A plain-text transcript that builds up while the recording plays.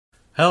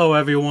Hello,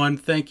 everyone.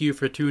 Thank you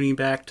for tuning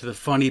back to the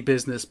Funny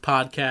Business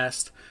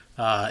Podcast.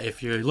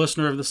 If you're a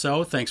listener of the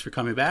show, thanks for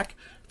coming back.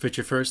 If it's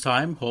your first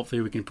time,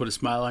 hopefully we can put a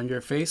smile on your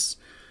face.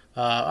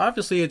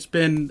 Obviously, it's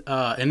been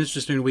an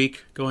interesting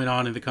week going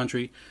on in the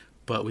country,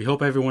 but we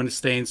hope everyone is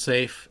staying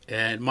safe.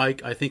 And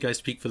Mike, I think I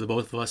speak for the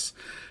both of us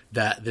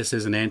that this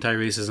is an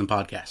anti-racism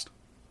podcast.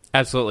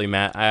 Absolutely,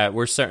 Matt.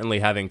 We're certainly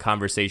having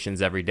conversations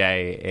every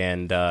day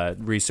and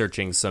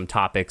researching some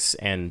topics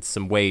and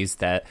some ways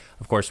that,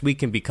 of course, we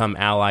can become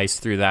allies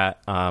through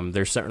that.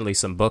 There's certainly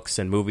some books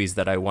and movies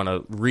that I want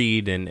to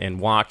read and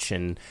watch.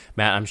 And,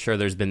 Matt, I'm sure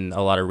there's been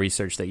a lot of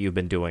research that you've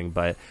been doing.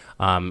 But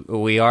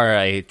we are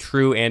a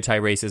true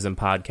anti-racism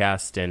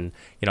podcast. And,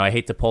 you know, I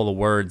hate to pull the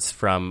words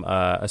from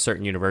a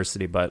certain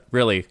university, but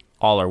really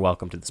all are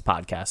welcome to this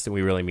podcast. And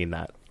we really mean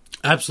that.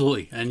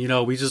 Absolutely. And, you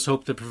know, we just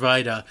hope to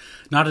provide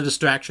not a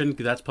distraction,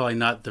 because that's probably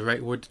not the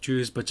right word to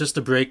choose, but just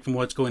a break from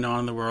what's going on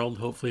in the world.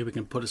 Hopefully we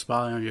can put a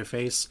smile on your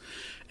face.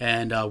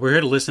 And we're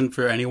here to listen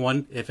for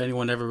anyone. If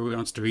anyone ever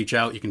wants to reach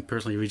out, you can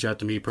personally reach out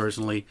to me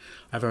personally.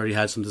 I've already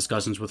had some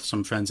discussions with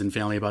some friends and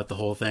family about the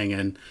whole thing,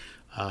 and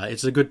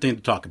it's a good thing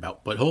to talk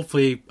about. But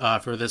hopefully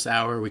for this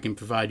hour, we can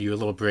provide you a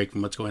little break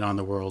from what's going on in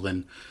the world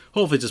and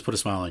hopefully just put a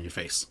smile on your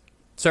face.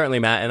 Certainly,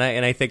 Matt,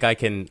 and I think I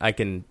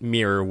can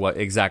mirror what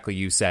exactly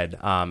you said.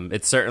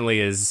 It certainly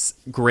is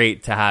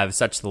great to have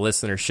such the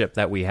listenership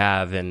that we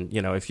have, and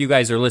you know, if you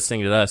guys are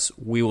listening to us,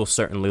 we will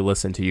certainly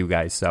listen to you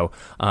guys. So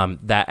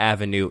that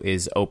avenue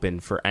is open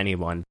for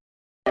anyone.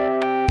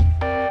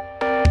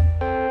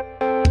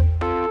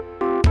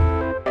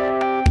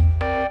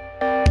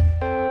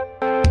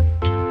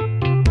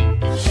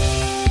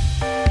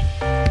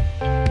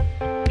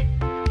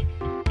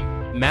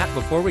 Matt,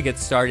 before we get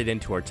started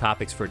into our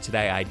topics for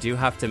today, I do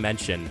have to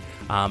mention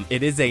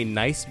it is a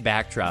nice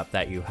backdrop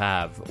that you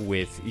have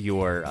with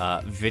your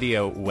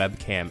video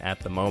webcam at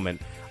the moment.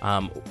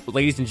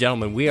 Ladies and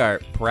gentlemen, we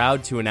are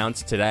proud to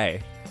announce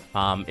today,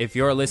 if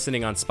you're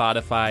listening on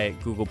Spotify,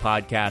 Google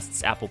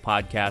Podcasts, Apple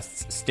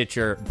Podcasts,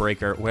 Stitcher,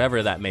 Breaker,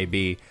 whatever that may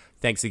be,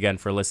 thanks again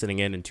for listening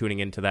in and tuning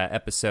into that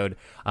episode.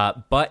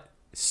 But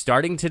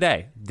starting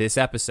today, this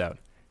episode,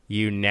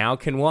 you now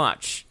can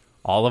watch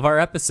all of our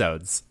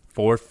episodes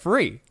for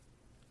free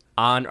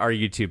on our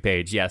YouTube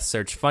page. Yes,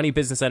 search Funny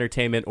Business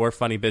Entertainment or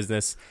Funny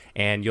Business,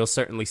 and you'll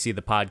certainly see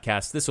the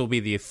podcast. This will be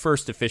the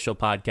first official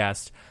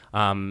podcast.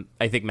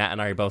 I think Matt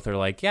and I both are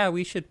like, yeah,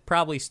 we should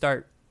probably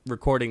start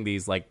recording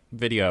these like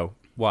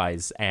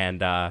video-wise,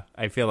 and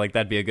I feel like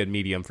that'd be a good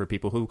medium for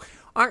people who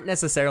aren't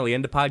necessarily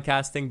into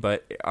podcasting,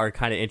 but are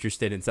kind of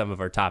interested in some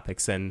of our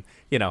topics and,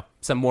 you know,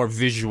 some more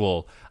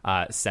visual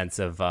sense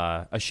of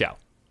a show.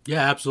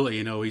 Yeah, absolutely.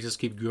 You know, we just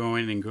keep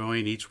growing and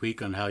growing each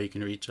week on how you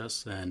can reach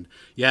us. And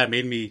yeah, it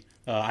made me,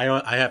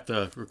 I have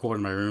to record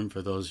in my room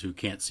for those who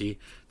can't see,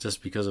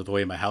 just because of the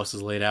way my house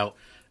is laid out.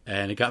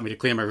 And it got me to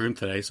clean my room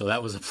today, so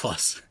that was a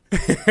plus.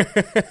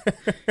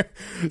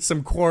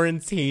 Some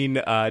quarantine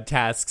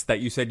tasks that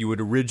you said you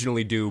would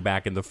originally do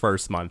back in the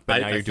first month,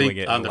 but now you're doing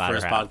it in the latter half. On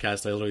the first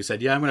podcast, I literally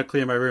said, yeah, I'm going to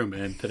clear my room.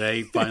 And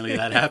today, finally,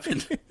 that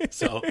happened.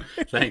 So,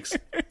 thanks.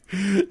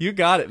 You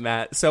got it,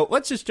 Matt. So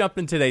let's just jump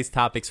into today's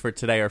topics for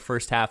today, our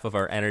first half of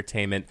our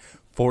entertainment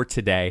for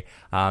today.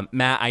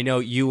 Matt, I know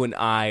you and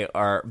I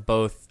are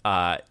both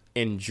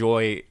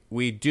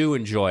we do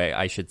enjoy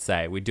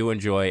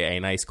a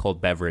nice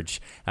cold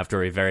beverage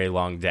after a very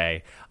long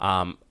day.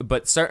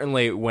 But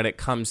certainly when it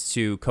comes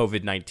to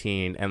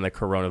COVID-19 and the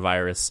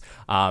coronavirus,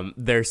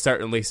 there's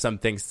certainly some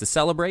things to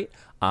celebrate,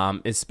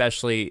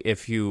 especially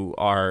if you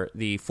are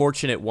the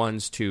fortunate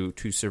ones to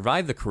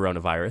survive the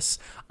coronavirus.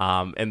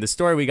 And the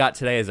story we got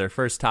today as our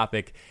first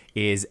topic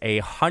is a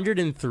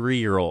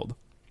 103-year-old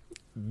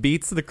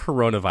beats the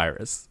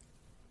coronavirus.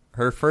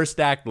 Her first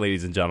act,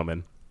 ladies and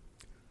gentlemen,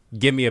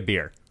 give me a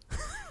beer.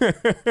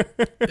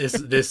 This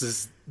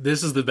is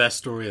the best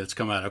story that's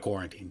come out of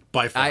quarantine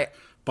by far.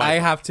 I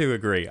have to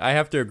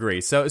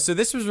agree. So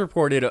this was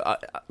reported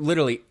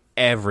literally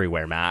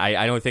everywhere, Matt.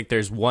 I don't think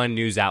there's one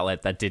news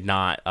outlet that did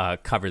not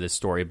cover this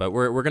story, but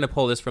we're going to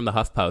pull this from the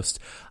HuffPost.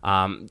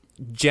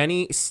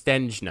 Jenny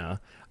Stengna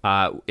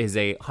is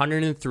a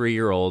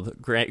 103-year-old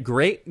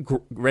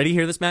ready to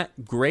hear this, Matt?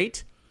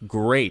 Great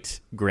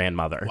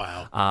grandmother.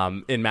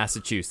 Wow. In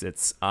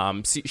Massachusetts.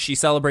 She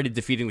celebrated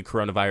defeating the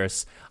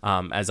coronavirus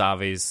as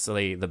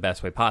obviously the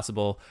best way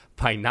possible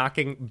by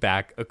knocking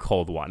back a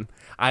cold one.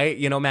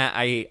 Matt,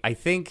 I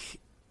think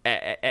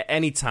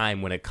any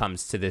time when it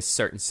comes to this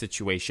certain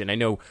situation, I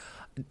know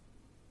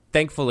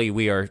thankfully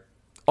we are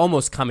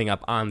almost coming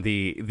up on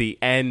the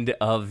end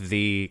of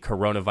the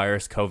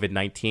coronavirus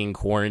COVID-19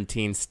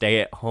 quarantine,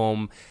 stay at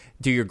home,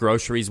 do your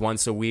groceries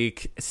once a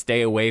week,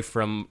 stay away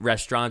from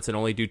restaurants and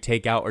only do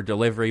takeout or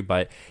delivery.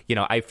 But, you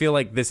know, I feel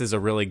like this is a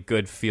really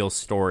good feel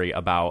story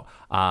about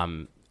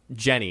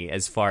Jenny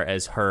as far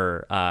as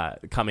her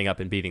coming up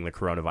and beating the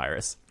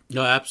coronavirus.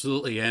 No,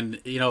 absolutely. And,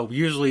 you know,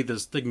 usually the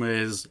stigma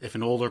is if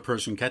an older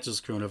person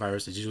catches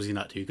coronavirus, it's usually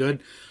not too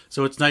good.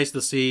 So it's nice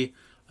to see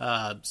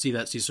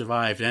that she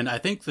survived. And I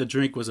think the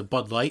drink was a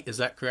Bud Light. Is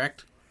that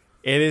correct?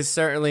 It is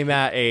certainly,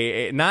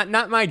 Matt,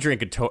 not my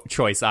drink of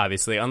choice,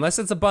 obviously, unless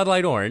it's a Bud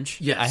Light Orange.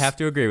 Yes. I have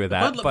to agree with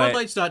that. Bud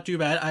Light's not too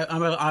bad.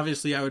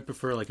 Obviously, I would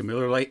prefer like a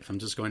Miller Lite if I'm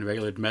just going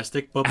regular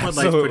domestic, but Bud Light's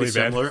Absolutely, pretty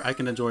man. similar. I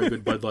can enjoy a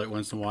good Bud Light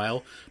once in a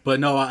while. But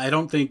no, I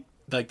don't think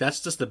like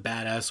that's just a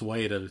badass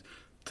way to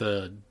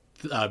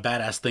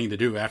badass thing to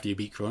do after you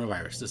beat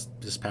coronavirus.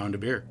 Just pound a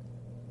beer.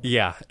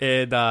 Yeah,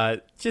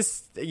 and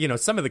just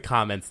some of the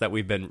comments that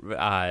we've been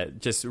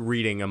just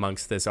reading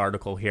amongst this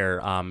article here.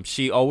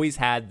 She always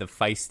had that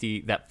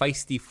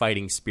feisty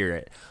fighting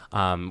spirit,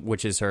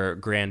 which is her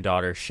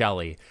granddaughter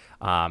Shelly.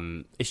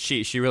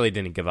 She really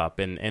didn't give up,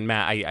 and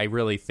Matt, I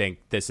really think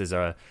this is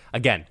a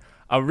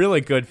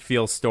really good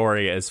feel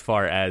story as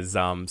far as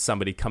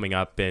somebody coming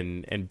up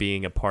and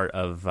being a part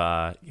of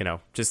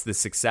just the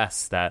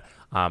success that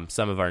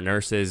some of our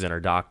nurses and our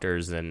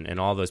doctors and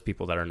all those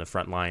people that are in the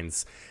front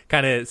lines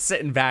kind of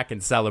sitting back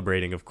and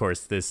celebrating, of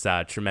course, this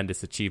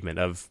tremendous achievement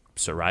of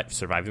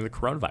surviving the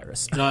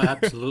coronavirus. No,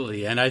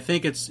 absolutely. And I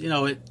think it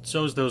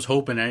shows those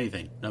hope in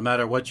anything. No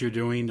matter what you're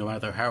doing, no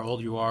matter how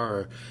old you are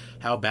or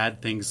how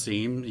bad things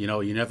seem,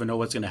 you never know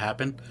what's going to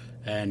happen.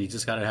 And you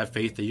just got to have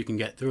faith that you can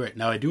get through it.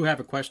 Now, I do have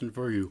a question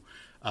for you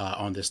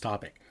on this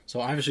topic. So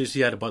obviously,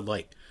 you had a Bud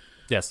Light.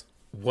 Yes.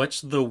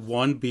 What's the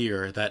one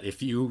beer that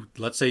if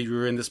let's say you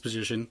were in this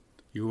position,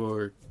 you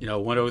were,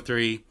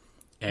 103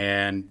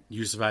 and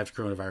you survived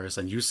coronavirus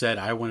and you said,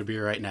 I want a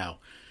beer right now.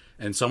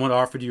 And someone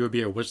offered you a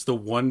beer. What's the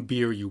one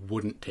beer you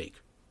wouldn't take?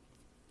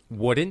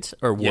 Wouldn't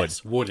or would?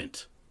 Yes,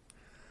 wouldn't.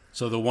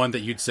 So the one that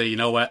you'd say, you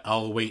know what,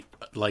 I'll wait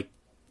like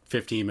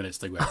 15 minutes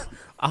to grab one.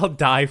 I'll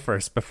die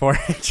first before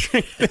I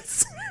drink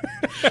this.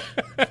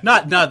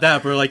 Not that,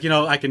 but like,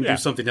 I can do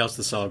something else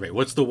to celebrate.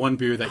 What's the one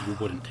beer that you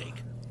wouldn't take?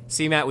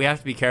 See, Matt, we have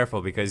to be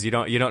careful because you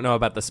don't know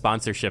about the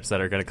sponsorships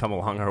that are going to come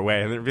along our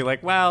way, and they'll be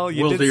like, "Well,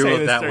 we'll did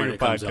say this during your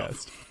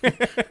podcast."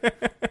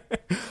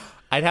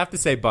 I'd have to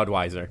say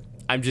Budweiser.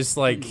 I'm just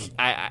like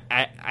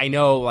I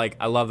know, like,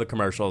 I love the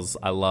commercials,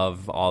 I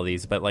love all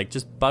these, but like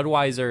just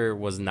Budweiser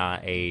was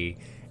not a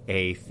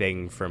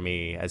thing for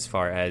me as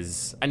far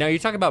as I know. You're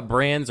talking about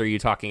brands, or are you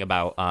talking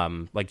about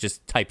like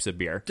just types of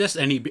beer? Just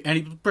any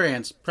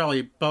brands,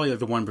 probably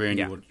the one brand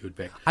you would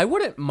pick. I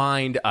wouldn't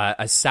mind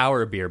a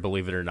sour beer,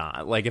 believe it or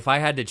not. Like if I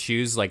had to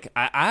choose, like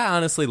I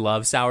honestly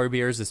love sour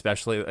beers,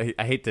 especially.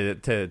 I hate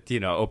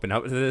to open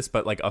up to this,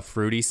 but like a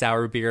fruity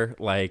sour beer.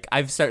 Like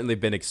I've certainly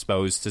been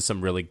exposed to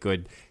some really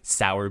good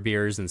sour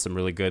beers and some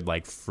really good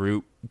like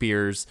fruit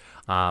beers.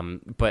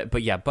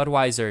 But yeah,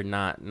 Budweiser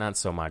not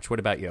so much. What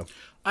about you?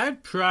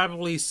 I'd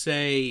probably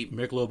say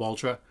Michelob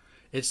Ultra.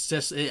 It's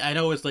just, I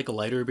know it's like a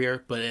lighter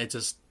beer, but it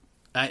just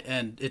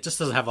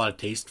doesn't have a lot of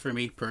taste for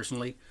me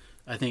personally.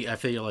 I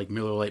feel like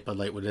Miller Lite, Bud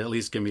Light would at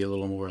least give me a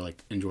little more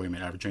like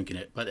enjoyment out of drinking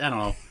it. But I don't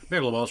know,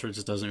 Michelob Ultra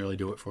just doesn't really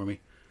do it for me.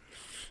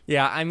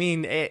 Yeah, I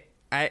mean,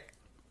 I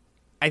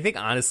think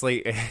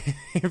honestly,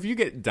 if you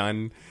get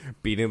done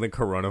beating the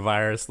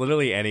coronavirus,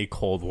 literally any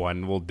cold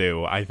one will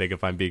do. I think,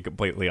 if I'm being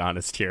completely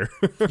honest here.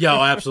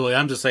 Yeah, absolutely.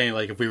 I'm just saying,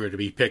 like, if we were to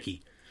be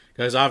picky.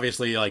 Because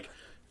obviously, like,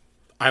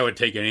 I would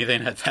take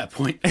anything at that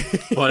point,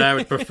 but I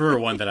would prefer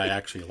one that I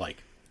actually like.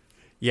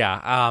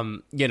 Yeah,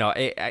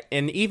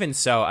 and even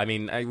so, I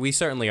mean, we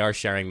certainly are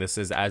sharing this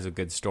as a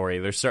good story.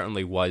 There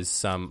certainly was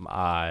some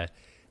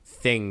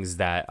things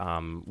that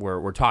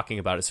we're talking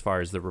about as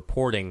far as the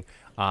reporting.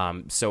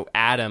 So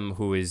Adam,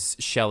 who is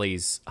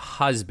Shelly's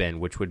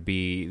husband, which would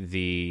be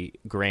the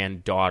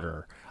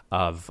granddaughter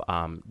of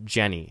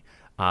Jenny,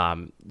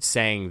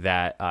 saying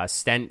that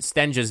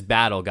Stenja's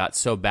battle got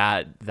so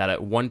bad that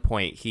at one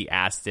point he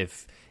asked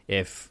if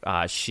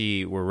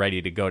she were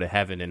ready to go to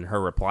heaven, and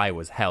her reply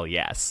was hell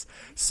yes.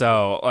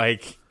 So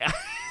like,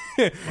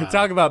 wow.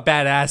 Talk about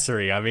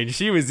badassery. I mean,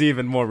 she was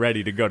even more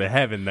ready to go to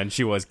heaven than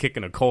she was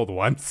kicking a cold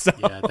one. So.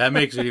 Yeah, that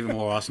makes it even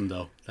more awesome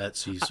though that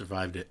she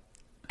survived it.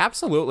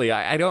 Absolutely.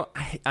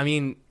 I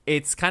mean,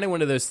 it's kind of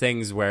one of those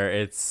things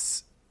where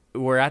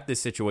we're at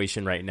this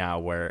situation right now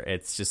where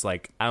it's just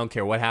like, I don't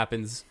care what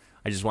happens.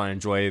 I just want to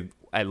enjoy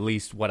at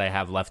least what I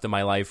have left of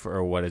my life,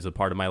 or what is a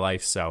part of my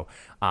life. So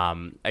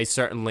I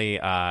certainly,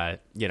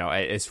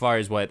 as far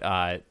as what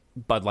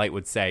Bud Light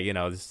would say,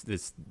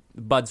 this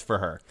Bud's for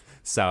her.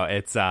 So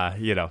it's,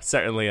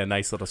 certainly a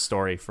nice little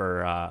story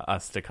for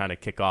us to kind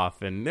of kick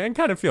off and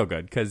kind of feel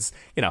good. Because,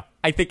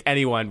 I think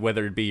anyone,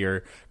 whether it be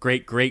your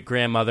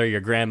great-great-grandmother,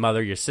 your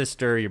grandmother, your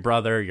sister, your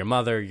brother, your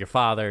mother, your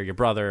father, your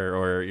brother,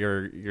 or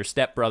your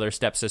stepbrother,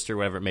 stepsister,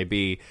 whatever it may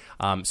be,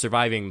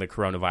 surviving the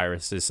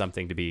coronavirus is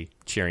something to be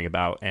cheering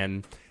about.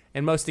 And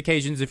in most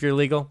occasions, if you're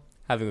legal,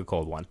 having a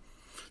cold one.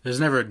 There's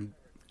never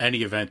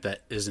any event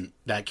that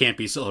can't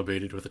be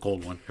celebrated with a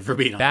cold one, if we're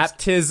being honest.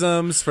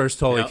 Baptisms, first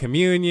Holy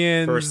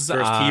Communions, first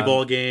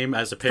T-ball game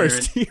as a parent,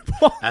 first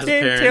T-ball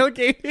game,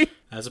 tailgating.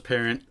 As a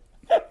parent.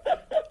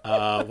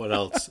 What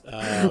else?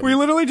 We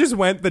literally just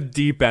went the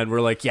deep end.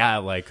 We're like, yeah,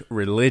 like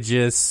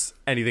religious,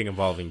 anything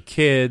involving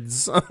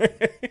kids,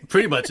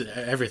 pretty much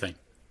everything.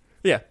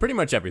 Yeah, pretty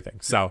much everything.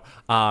 So,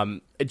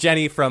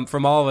 Jenny,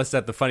 from all of us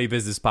at the Funny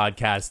Business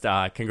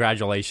Podcast,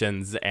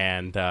 congratulations,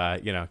 and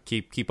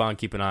keep on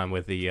keeping on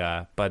with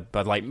the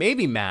but like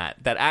maybe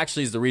Matt, that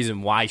actually is the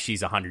reason why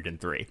she's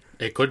 103.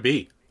 It could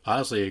be.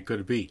 Honestly, it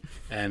could be.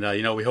 And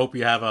we hope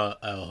you have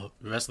a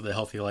rest of the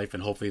healthy life,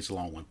 and hopefully it's a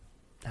long one.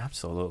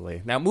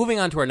 Absolutely. Now, moving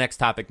on to our next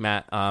topic,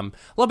 Matt, a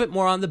little bit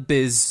more on the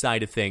biz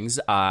side of things.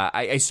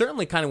 I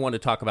certainly kind of want to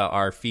talk about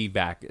our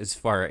feedback as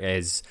far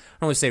as, I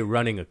don't want to say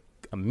running a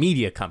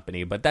media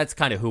company, but that's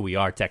kind of who we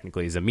are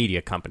technically, as a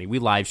media company. We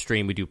live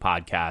stream, we do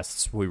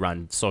podcasts, we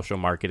run social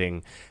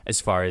marketing as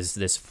far as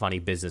this funny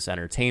business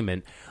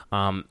entertainment.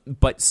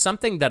 But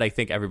something that I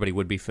think everybody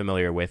would be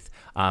familiar with,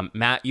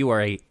 Matt, you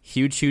are a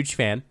huge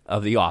fan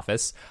of The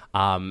Office,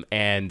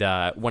 and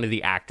one of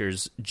the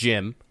actors,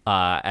 Jim,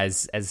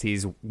 as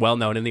he's well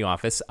known in The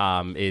Office,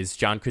 is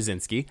John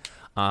Krasinski.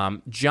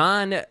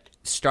 John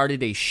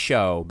started a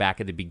show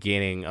back at the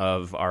beginning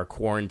of our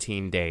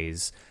quarantine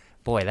days.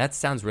 Boy, that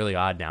sounds really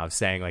odd now,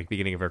 saying like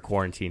beginning of our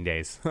quarantine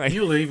days. Can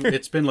you believe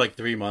it's been like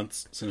 3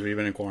 months since we've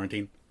been in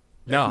quarantine?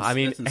 That's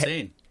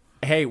insane.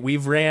 Hey,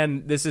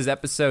 this is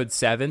episode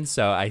 7,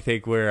 so I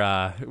think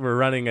we're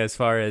running as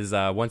far as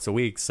once a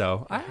week.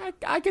 So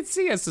I could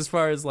see us as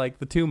far as like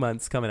the 2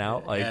 months coming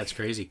out. Like, yeah, it's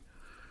crazy.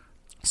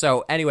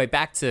 So anyway,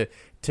 back to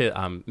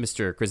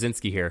Mr.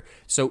 Krasinski here.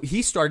 So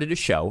he started a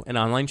show, an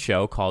online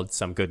show called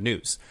Some Good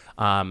News.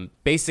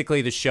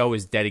 Basically, the show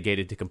is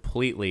dedicated to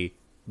completely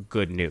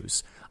good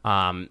news.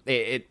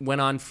 It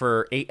went on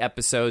for 8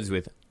 episodes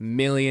with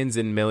millions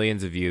and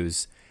millions of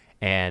views.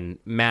 And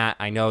Matt,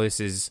 I know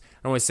this is, I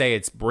don't want to say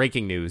it's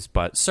breaking news,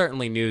 but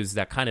certainly news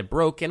that kind of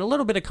broke, and a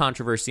little bit of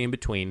controversy in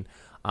between,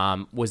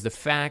 was the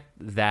fact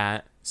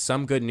that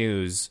Some Good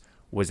News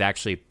was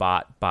actually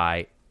bought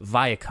by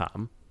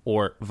Viacom,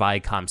 or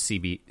Viacom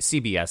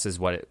CBS is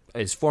what it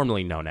is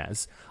formerly known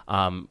as,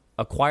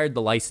 acquired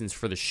the license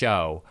for the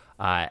show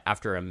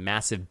after a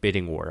massive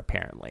bidding war,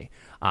 apparently.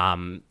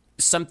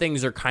 Some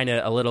things are kind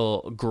of a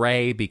little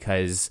gray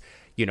because,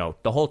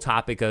 the whole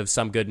topic of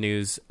Some Good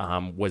News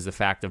was the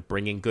fact of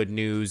bringing good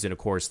news and, of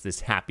course,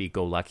 this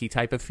happy-go-lucky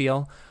type of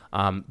feel.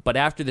 But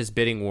after this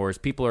bidding wars,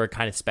 people are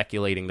kind of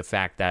speculating the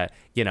fact that,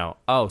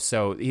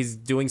 so he's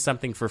doing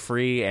something for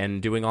free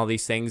and doing all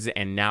these things,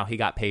 and now he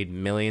got paid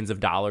millions of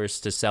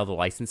dollars to sell the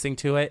licensing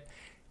to it.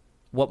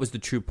 What was the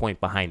true point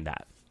behind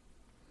that?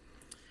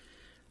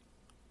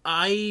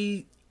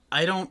 I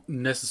don't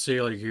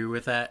necessarily agree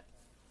with that.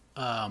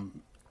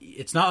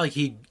 It's not like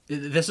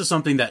this is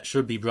something that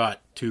should be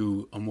brought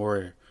to a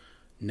more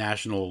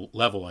national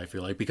level, I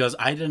feel like, because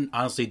I didn't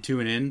honestly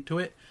tune into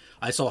it.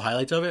 I saw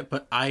highlights of it,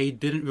 but I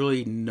didn't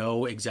really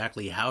know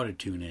exactly how to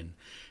tune in.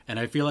 And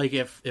I feel like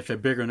if a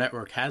bigger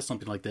network has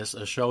something like this,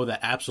 a show that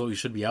absolutely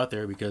should be out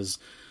there, because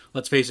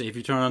let's face it, if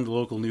you turn on the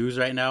local news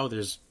right now, they're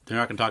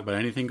not going to talk about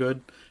anything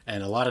good.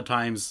 And a lot of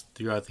times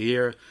throughout the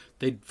year,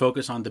 they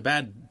focus on the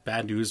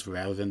bad news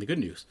rather than the good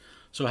news.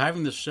 So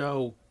having this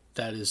show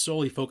that is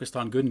solely focused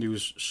on good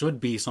news should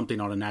be something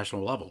on a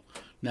national level.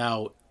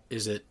 Now,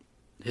 is it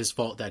his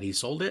fault that he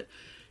sold it?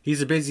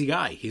 He's a busy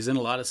guy. He's in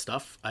a lot of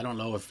stuff. I don't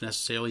know if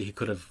necessarily he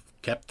could have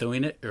kept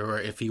doing it, or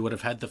if he would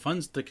have had the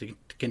funds to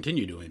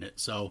continue doing it.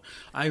 So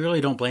I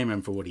really don't blame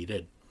him for what he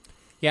did.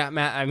 Yeah,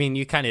 Matt, I mean,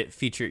 you kind of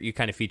featured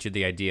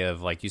the idea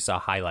of, like, you saw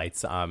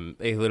highlights.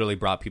 They literally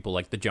brought people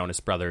like the Jonas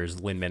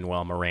Brothers,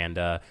 Lin-Manuel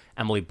Miranda,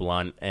 Emily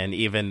Blunt, and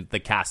even the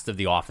cast of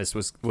The Office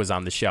was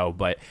on the show.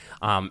 But,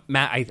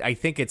 Matt, I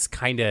think it's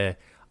kind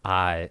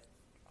of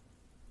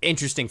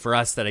interesting for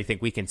us that I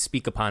think we can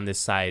speak upon this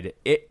side.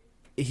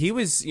 He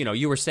was,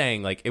 you were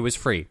saying, like, it was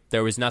free.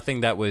 There was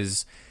nothing that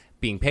was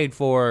being paid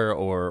for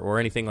or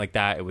anything like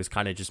that. It was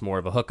kind of just more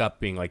of a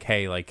hookup, being like,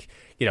 hey, like,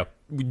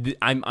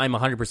 I'm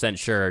 100%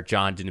 sure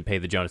John didn't pay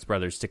the Jonas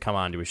Brothers to come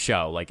on to his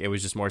show. Like, it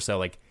was just more so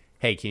like,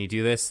 hey, can you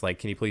do this? Like,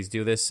 can you please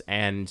do this?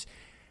 And,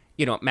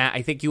 Matt,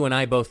 I think you and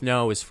I both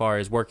know, as far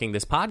as working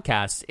this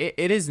podcast,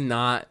 it is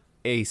not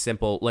a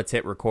simple, let's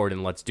hit record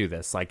and let's do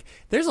this. Like,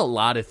 there's a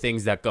lot of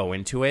things that go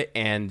into it.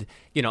 And,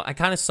 I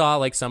kind of saw,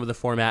 like, some of the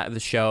format of the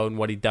show and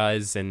what he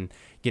does. And,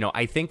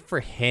 I think for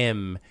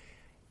him,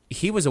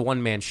 he was a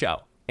one-man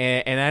show.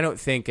 And I don't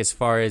think, as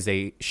far as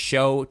a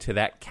show to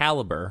that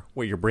caliber,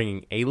 where you're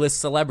bringing A-list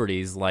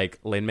celebrities like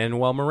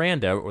Lin-Manuel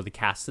Miranda or the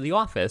cast of The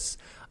Office,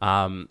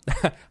 I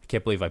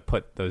can't believe I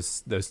put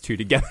those two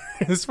together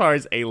as far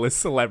as A-list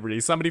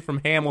celebrities. Somebody from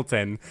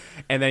Hamilton,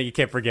 and then you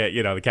can't forget,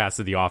 the cast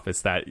of The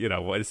Office that,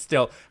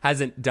 still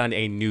hasn't done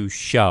a new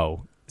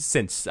show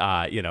since,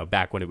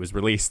 back when it was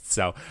released.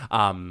 So,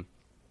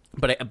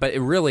 but it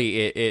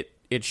really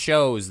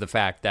shows the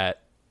fact that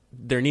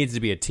there needs to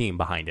be a team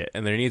behind it,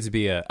 and there needs to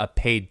be a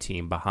paid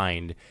team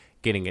behind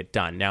getting it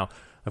done. Now,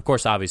 of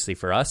course, obviously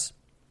for us,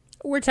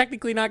 we're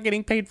technically not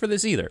getting paid for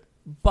this either.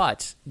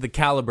 But the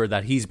caliber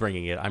that he's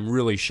bringing it, I'm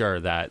really sure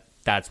that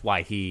that's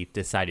why he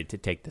decided to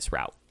take this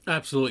route.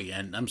 Absolutely,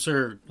 and I'm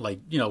sure,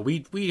 like,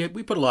 we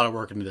put a lot of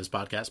work into this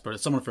podcast, but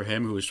it's someone for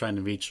him who was trying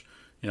to reach,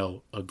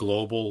 a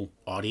global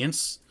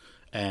audience,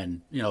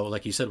 and,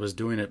 like you said, was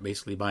doing it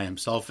basically by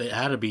himself. It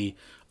had to be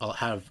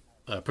have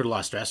put a lot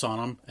of stress on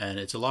him, and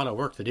it's a lot of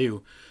work to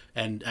do.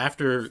 And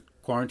after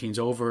quarantine's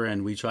over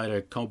and we try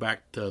to come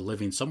back to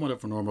living somewhat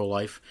of a normal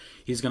life,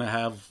 he's going to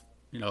have,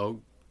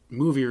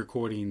 movie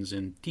recordings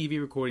and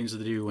TV recordings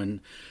to do, and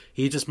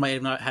he just might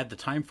have not had the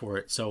time for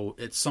it. So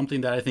it's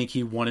something that I think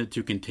he wanted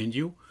to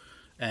continue,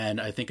 and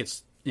I think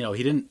it's, he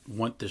didn't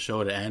want the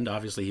show to end.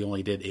 Obviously, he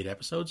only did 8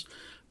 episodes,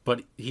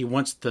 but he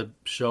wants to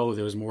show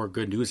there was more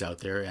good news out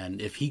there,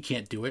 and if he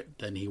can't do it,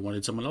 then he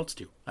wanted someone else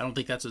to. I don't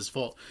think that's his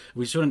fault.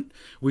 We shouldn't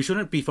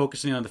be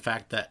focusing on the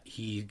fact that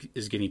he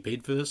is getting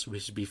paid for this. We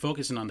should be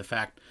focusing on the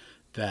fact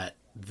that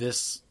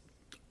this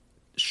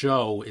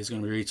show is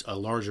going to reach a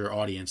larger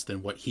audience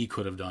than what he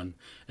could have done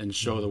and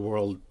show the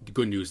world the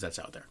good news that's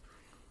out there.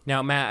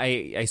 Now, Matt,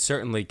 I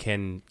certainly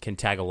can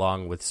tag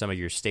along with some of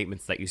your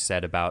statements that you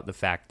said about the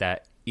fact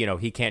that,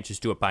 he can't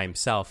just do it by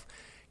himself.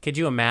 Could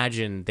you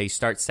imagine they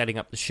start setting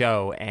up the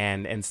show,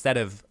 and instead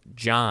of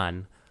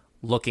John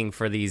looking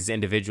for these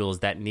individuals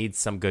that need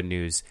some good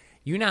news,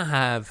 you now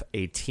have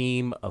a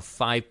team of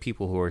 5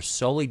 people who are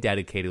solely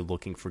dedicated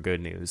looking for good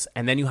news.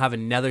 And then you have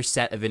another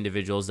set of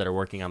individuals that are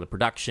working on the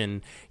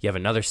production. You have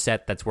another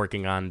set that's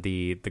working on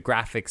the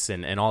graphics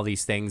and all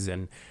these things,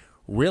 and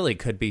really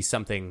could be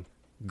something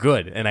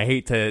good. And I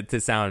hate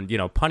to sound,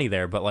 punny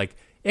there, but like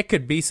it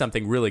could be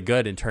something really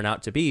good and turn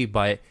out to be.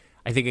 But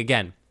I think,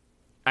 again,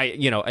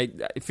 I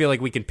feel like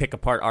we can pick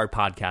apart our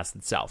podcast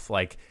itself.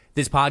 Like,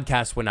 this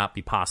podcast would not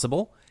be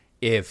possible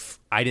if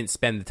I didn't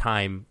spend the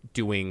time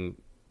doing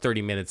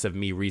 30 minutes of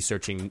me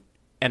researching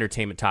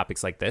entertainment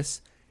topics like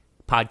this.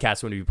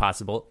 Podcast wouldn't be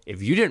possible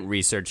if you didn't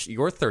research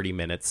your 30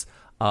 minutes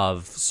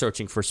of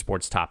searching for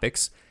sports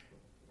topics.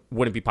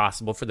 Wouldn't be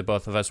possible for the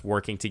both of us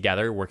working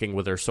together, working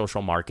with our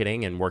social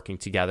marketing and working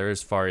together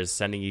as far as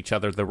sending each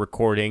other the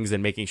recordings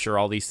and making sure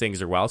all these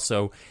things are well.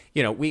 So,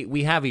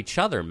 we have each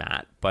other,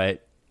 Matt,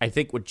 but I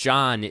think with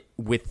John,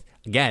 with,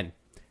 again,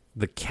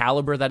 the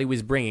caliber that he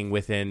was bringing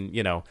within,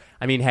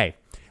 hey,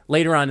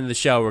 later on in the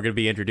show, we're going to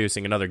be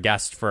introducing another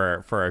guest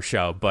for our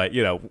show. But,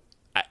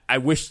 I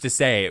wish to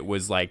say it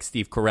was like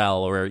Steve Carell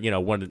or,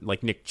 one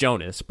like Nick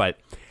Jonas, but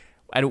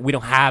we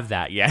don't have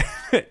that yet.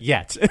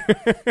 Yet.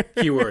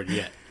 Keyword,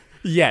 yet.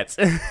 Yet.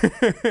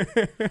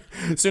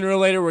 Sooner or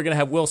later, we're going to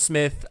have Will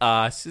Smith,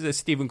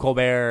 Stephen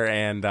Colbert,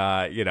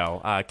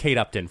 and, Kate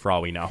Upton, for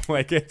all we know.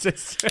 Like, it's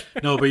just...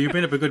 No, but you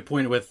bring up a good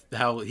point with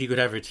how he could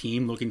have a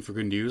team looking for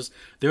good news.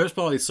 There was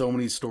probably so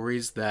many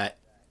stories that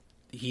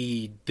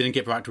he didn't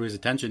get brought to his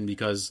attention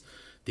because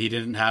he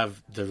didn't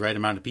have the right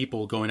amount of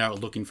people going out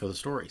looking for the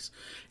stories.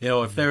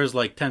 If there's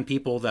like 10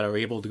 people that are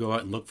able to go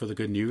out and look for the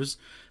good news,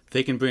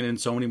 they can bring in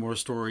so many more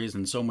stories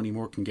and so many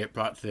more can get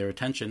brought to their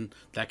attention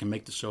that can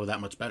make the show that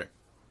much better.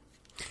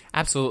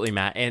 Absolutely,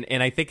 Matt.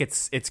 And I think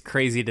it's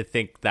crazy to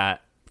think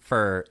that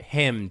for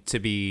him to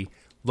be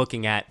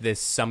looking at this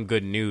some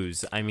good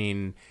news. I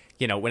mean,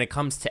 when it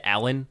comes to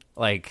Ellen,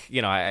 like,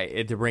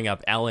 to bring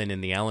up Ellen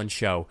in the Ellen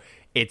show,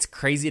 it's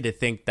crazy to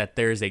think that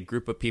there's a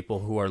group of people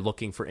who are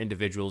looking for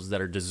individuals that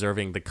are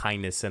deserving the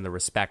kindness and the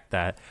respect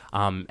that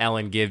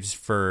Ellen gives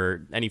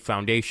for any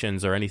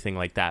foundations or anything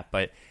like that.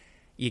 But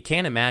you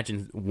can't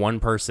imagine one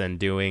person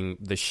doing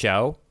the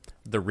show,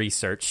 the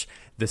research,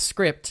 the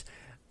script,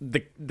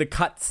 the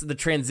cuts, the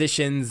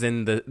transitions,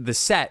 and the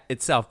set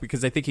itself,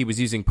 because I think he was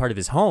using part of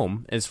his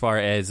home as far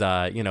as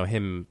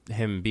him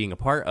being a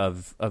part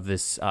of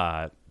this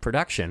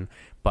production.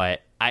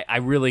 But I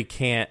really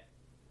can't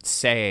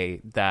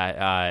say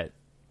that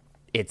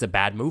it's a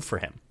bad move for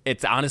him.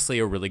 It's honestly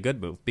a really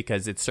good move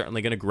because it's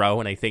certainly going to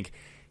grow, and I think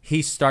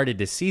he started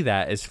to see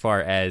that as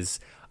far as,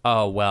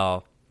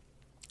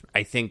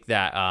 I think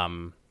that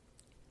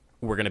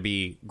we're going to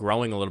be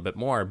growing a little bit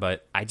more,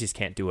 but I just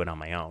can't do it on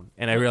my own.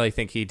 And I really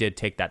think he did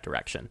take that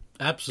direction.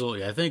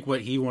 Absolutely. I think what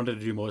he wanted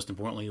to do most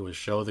importantly was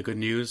show the good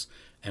news.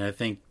 And I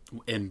think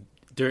in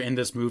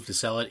this move to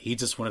sell it, he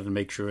just wanted to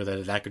make sure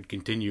that could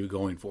continue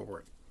going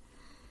forward.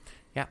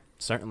 Yeah,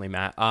 certainly,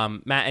 Matt.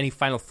 Matt, any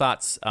final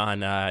thoughts on,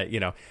 Matt,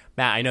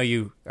 I know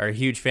you are a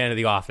huge fan of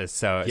The Office.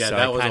 So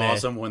that was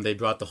awesome when they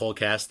brought the whole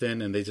cast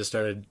in and they just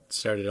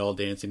started all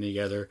dancing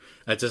together.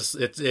 It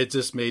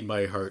just made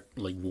my heart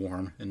like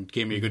warm and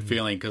gave me a good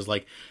feeling because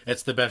like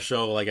it's the best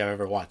show like I've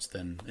ever watched.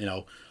 And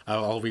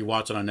I'll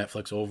rewatch it on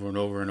Netflix over and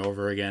over and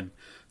over again.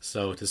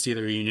 So to see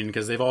the reunion,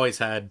 because they've always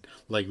had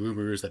like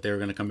rumors that they were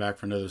going to come back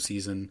for another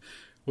season,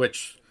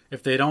 which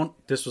if they don't,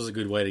 this was a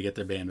good way to get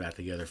their band back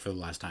together for the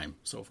last time.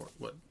 So forth.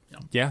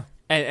 Yeah.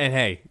 And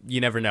hey,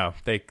 you never know.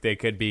 They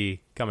could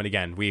be coming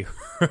again.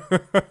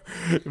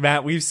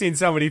 Matt, we've seen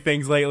so many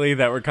things lately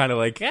that we're kind of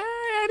like,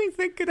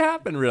 anything could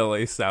happen,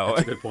 really. So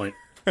that's a good point.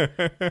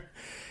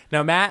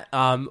 Now, Matt,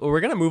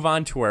 we're going to move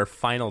on to our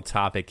final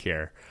topic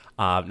here.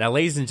 Now,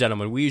 ladies and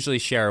gentlemen, we usually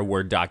share a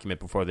Word document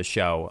before the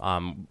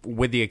show,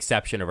 with the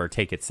exception of our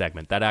Take It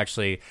segment. That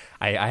actually,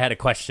 I had a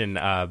question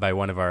by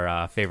one of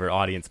our favorite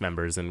audience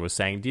members and was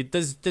saying,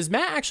 does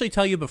Matt actually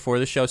tell you before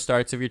the show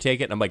starts if you take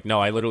it? And I'm like,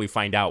 no, I literally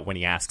find out when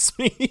he asks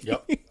me.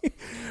 Yep.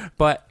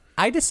 But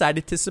I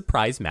decided to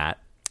surprise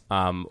Matt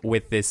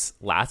with this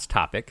last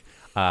topic.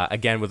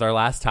 Again, with our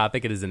last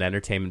topic, it is an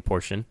entertainment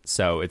portion,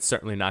 so it's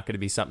certainly not going to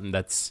be something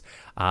that's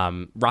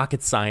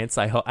rocket science.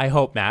 I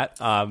hope, Matt.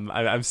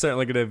 I'm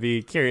certainly going to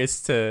be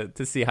curious to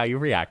see how you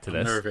react to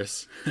this. I'm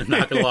nervous. I'm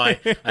not going to lie.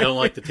 I don't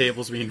like the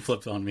tables being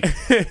flipped on me.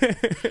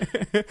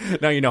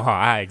 Now you know how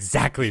I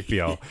exactly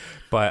feel.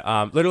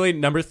 But literally,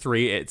 number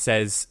 3, it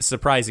says,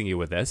 surprising you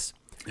with this.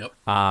 Yep.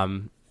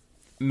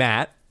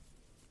 Matt,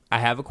 I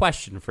have a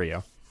question for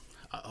you.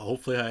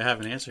 Hopefully I have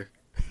an answer.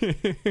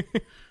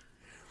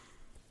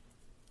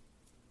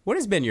 What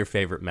has been your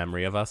favorite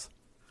memory of us?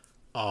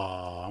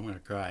 Oh, I'm going to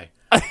cry.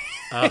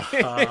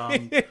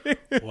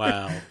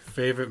 Wow.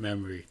 Favorite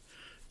memory.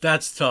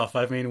 That's tough.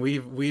 I mean,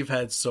 we've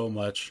had so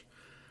much.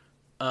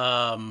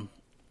 I'm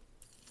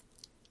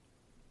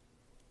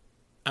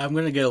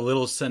going to get a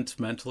little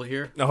sentimental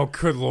here. Oh,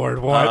 good Lord.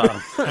 What?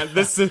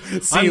 This is,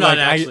 see, I'm not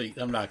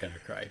going to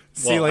cry.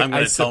 See, well, like, I'm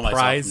going to tell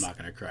myself I'm not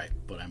going to cry,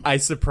 but I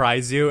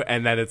surprise you,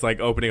 and then it's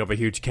like opening up a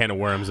huge can of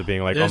worms and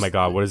being like, oh my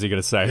God, what is he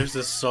going to say? There's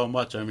just so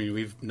much. I mean,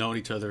 we've known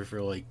each other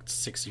for like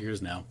 6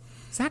 years now.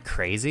 Is that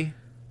crazy?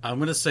 I'm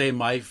going to say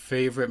my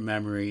favorite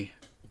memory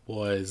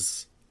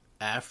was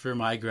after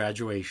my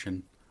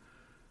graduation.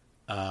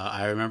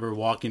 I remember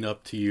walking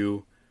up to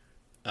you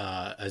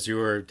as you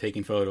were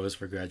taking photos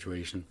for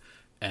graduation,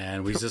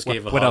 and we just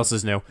gave a hug. What else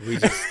is new?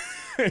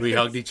 We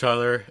hugged each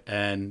other,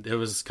 and it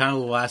was kind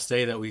of the last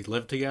day that we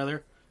lived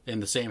together in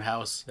the same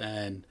house,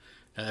 and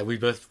we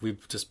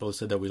just both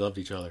said that we loved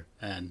each other,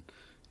 and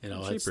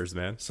Cheapers,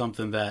 man.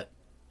 Something that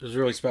was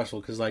really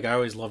special because like I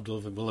always loved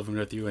living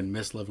with you and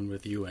miss living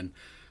with you, and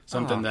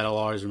something that I'll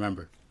always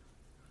remember.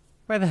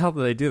 Why the hell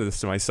did I do this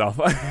to myself?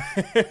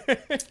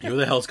 Who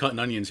the hell's cutting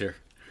onions here?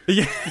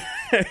 Yeah.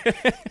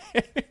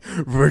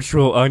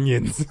 Virtual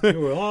onions. You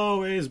will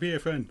always be a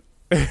friend.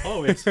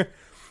 Always.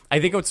 I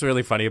think what's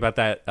really funny about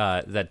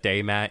that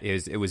day, Matt,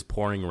 is it was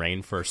pouring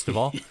rain, first of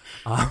all.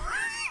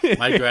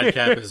 My grad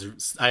cap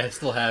I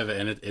still have it,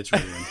 and it's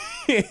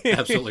ruined.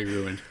 Absolutely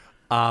ruined.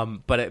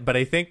 But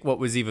I think what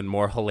was even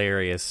more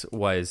hilarious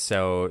was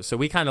so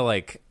we kind of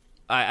like,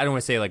 I don't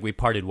want to say like we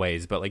parted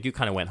ways, but like you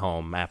kind of went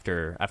home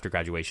after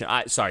graduation.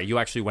 Sorry, you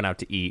actually went out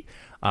to eat.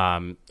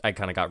 I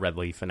kind of got red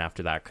leaf, and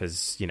after that,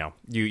 because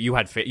you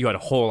had a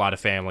whole lot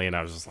of family, and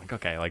I was just like,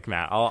 okay, like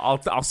Matt,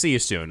 I'll see you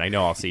soon. I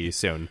know I'll see you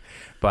soon.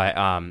 But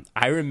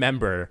I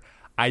remember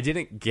I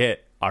didn't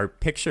get our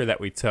picture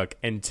that we took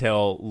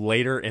until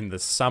later in the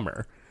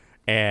summer.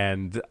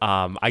 And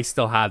I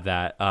still have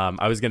that.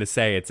 I was gonna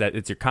say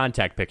it's your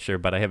contact picture,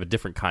 but I have a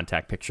different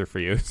contact picture for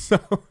you. So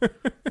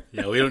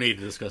yeah, we don't need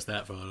to discuss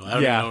that photo. I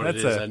don't even know what it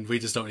is, and we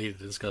just don't need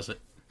to discuss it.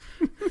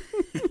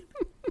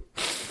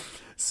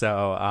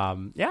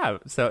 So yeah.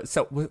 So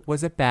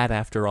was it bad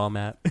after all,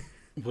 Matt?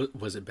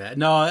 Was it bad?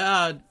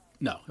 No,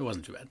 no, it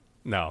wasn't too bad.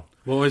 No.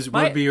 What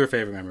would be your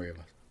favorite memory of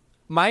us?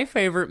 My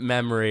favorite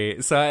memory.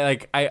 So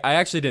I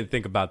actually didn't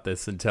think about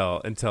this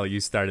until you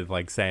started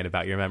like saying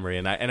about your memory,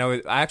 and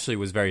I actually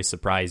was very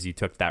surprised you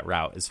took that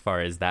route as far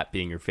as that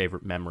being your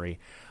favorite memory.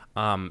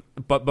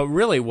 But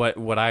really,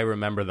 what I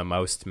remember the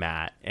most,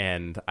 Matt,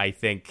 and I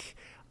think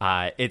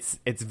it's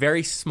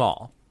very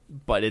small,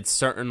 but it's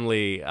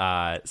certainly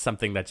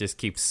something that just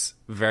keeps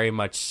very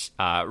much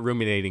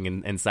ruminating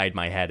inside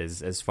my head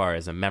as far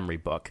as a memory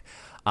book.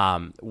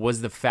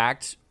 Was the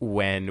fact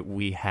when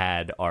we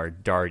had our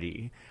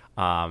Darty.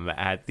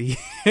 At the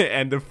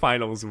end of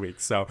finals week.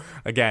 So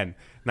again,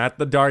 not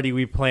the Darty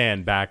we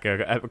planned back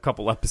a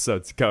couple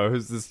episodes ago. It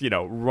was this,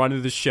 run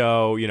of the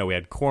show. We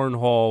had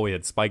cornhole, we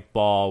had spike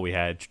ball, we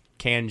had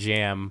can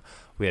jam,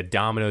 we had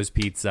Domino's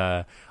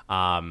pizza.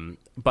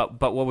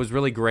 But what was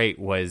really great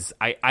was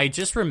I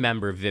just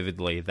remember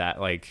vividly that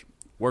like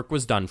work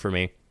was done for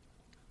me.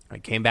 I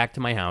came back to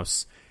my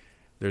house.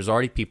 There's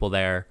already people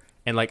there.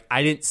 And like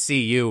I didn't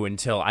see you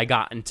until I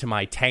got into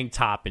my tank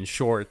top and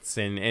shorts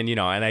and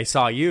I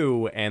saw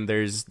you, and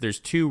there's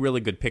 2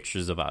 really good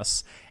pictures of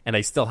us, and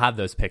I still have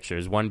those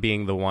pictures. One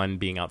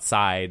being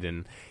outside,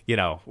 and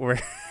we're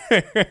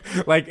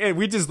like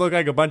we just look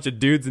like a bunch of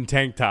dudes in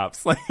tank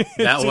tops. Like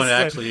that one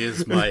actually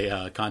is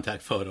my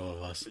contact photo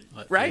of us,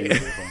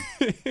 right?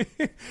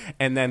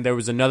 And then there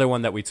was another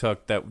one that we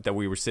took that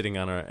we were sitting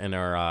on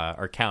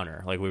our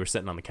counter, like we were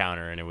sitting on the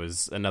counter, and it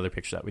was another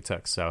picture that we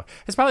took. So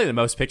it's probably the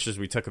most pictures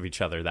we took of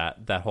each other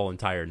that whole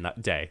entire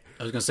day.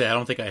 I was gonna say I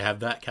don't think I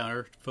have that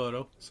counter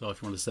photo, so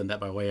if you want to send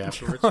that my way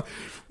afterwards.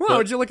 Well,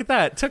 would you look at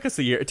that? It took us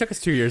a year. It took us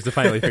 2 years to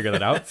finally figure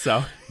that out.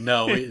 So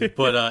no,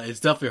 but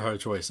it's definitely a hard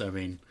choice. I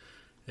mean,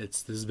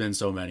 there's been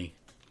so many.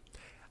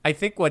 I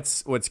think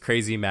what's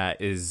crazy,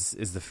 Matt, is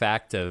the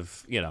fact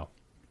of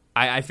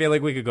I feel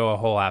like we could go a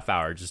whole half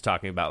hour just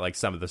talking about like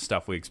some of the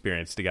stuff we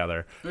experienced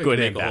together. We could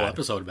make a whole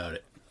episode about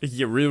it.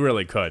 You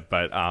really could,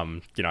 but I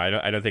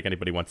don't think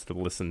anybody wants to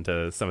listen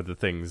to some of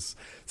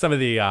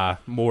the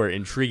more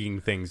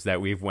intriguing things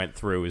that we've went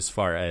through as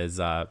far as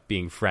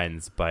being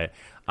friends. But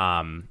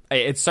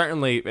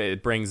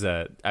it brings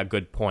a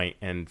good point.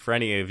 And for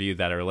any of you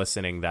that are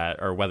listening,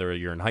 or whether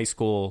you're in high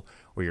school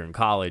or you're in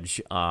college,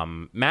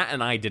 Matt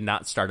and I did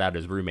not start out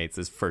as roommates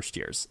as first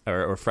years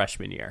or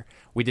freshman year.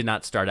 We did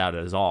not start out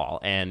at all,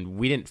 and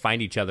we didn't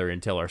find each other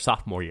until our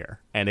sophomore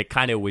year. And it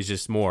kind of was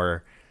just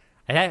more.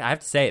 I have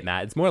to say it,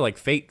 Matt. It's more like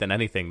fate than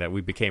anything that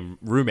we became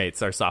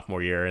roommates our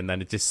sophomore year, and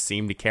then it just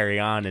seemed to carry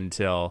on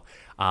until,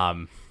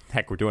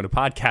 we're doing a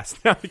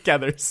podcast now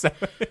together. So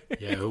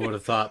yeah, who would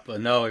have thought? But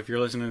no, if you're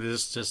listening to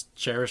this, just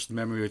cherish the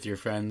memory with your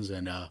friends,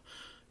 and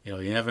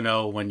you never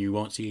know when you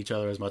won't see each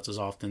other as much as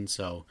often.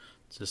 So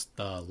just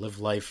live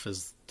life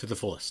to the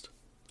fullest.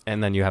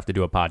 And then you have to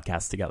do a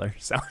podcast together.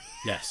 So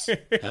yes,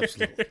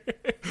 absolutely.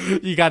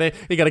 You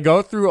gotta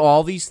go through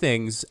all these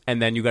things,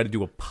 and then you got to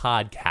do a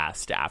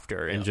podcast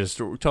after, and just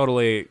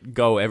totally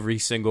go every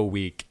single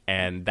week.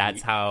 And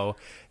that's how.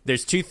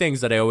 There's two things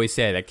that I always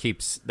say that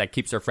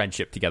keeps our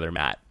friendship together,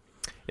 Matt.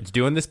 It's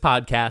doing this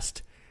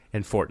podcast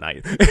and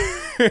Fortnite,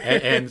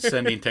 and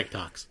sending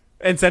TikToks.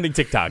 And sending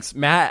TikToks.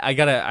 Matt, I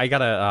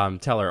gotta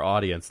tell our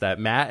audience that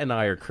Matt and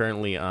I are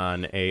currently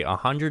on a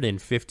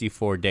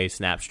 154-day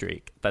snap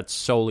streak. That's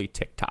solely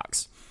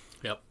TikToks.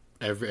 Yep,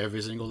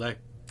 every single day.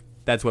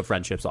 That's what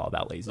friendship's all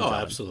about, ladies and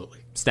gentlemen. Absolutely.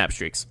 Snap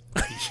streaks.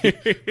 Yeah,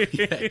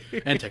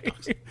 and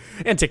TikToks.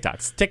 And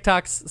TikToks.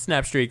 TikToks,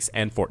 snap streaks,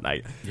 and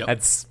Fortnite.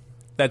 Yep.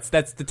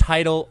 That's the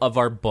title of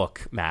our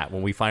book, Matt,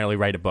 when we finally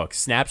write a book.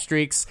 Snap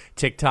streaks,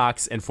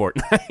 TikToks, and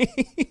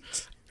Fortnite.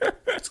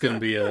 It's going to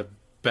be a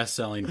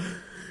best-selling.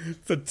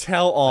 It's a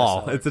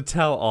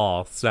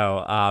tell-all.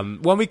 So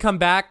when we come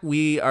back,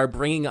 we are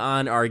bringing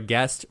on our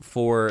guest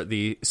for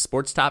the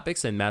sports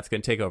topics, and Matt's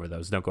going to take over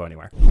those. Don't go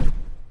anywhere.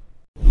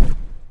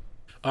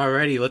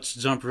 Alrighty, let's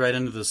jump right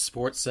into the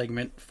sports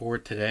segment for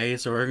today.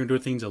 So we're going to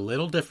do things a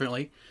little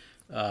differently.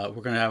 We're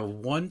going to have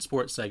one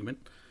sports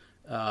segment,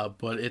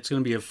 but it's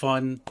going to be a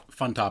fun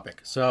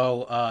topic.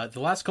 So the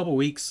last couple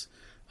weeks,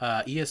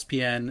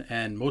 ESPN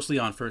and mostly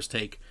on First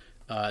Take,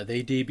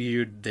 they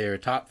debuted their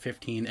top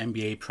 15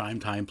 NBA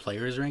primetime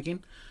players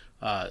ranking.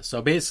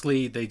 So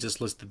basically, they just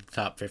listed the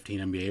top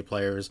 15 NBA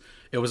players.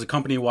 It was a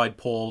company-wide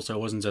poll, so it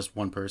wasn't just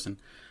one person.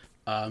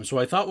 So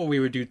I thought what we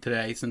would do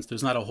today, since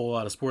there's not a whole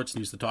lot of sports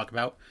news to talk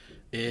about,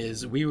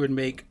 is we would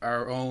make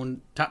our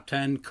own top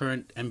 10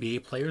 current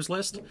NBA players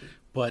list.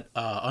 But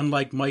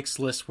unlike Mike's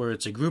list where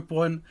it's a group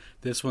one,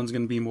 this one's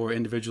going to be more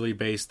individually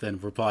based,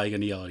 and we're probably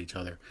going to yell at each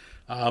other.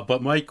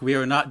 But Mike, we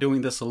are not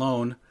doing this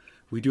alone.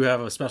 We do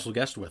have a special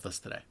guest with us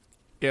today.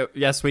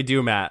 Yes, we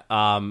do, Matt.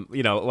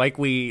 Like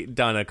we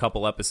done a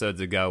couple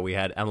episodes ago, we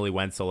had Emily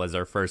Wenzel as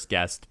our first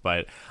guest.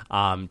 But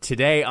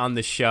today on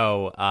the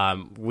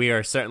show, we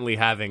are certainly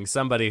having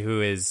somebody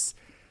who is,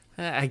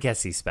 I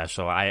guess he's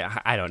special.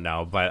 I don't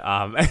know,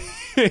 but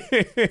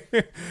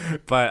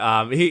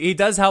he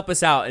does help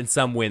us out in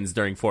some wins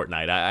during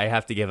Fortnite. I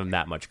have to give him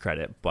that much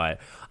credit. But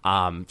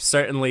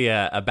certainly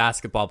a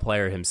basketball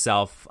player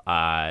himself.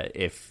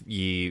 If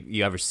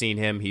you ever seen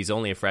him, he's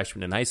only a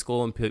freshman in high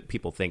school, and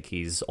people think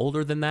he's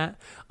older than that.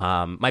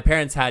 My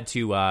parents had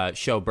to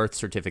show birth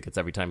certificates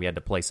every time he had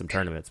to play some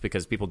tournaments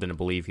because people didn't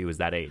believe he was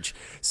that age.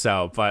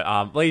 So,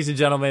 but ladies and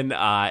gentlemen,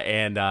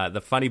 and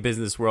the funny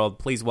business world,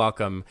 please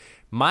welcome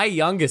my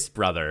youngest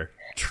brother,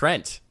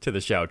 Trent, to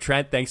the show.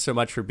 Trent, thanks so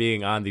much for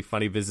being on the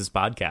Funny Business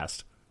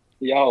Podcast.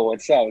 Yo,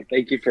 what's up?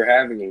 Thank you for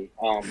having me.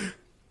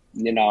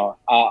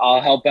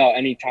 I'll help out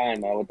anytime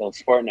with those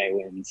Fortnite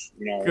wins.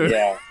 Good.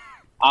 Yeah.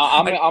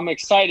 I'm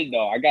excited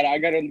though. I got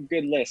a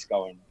good list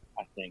going,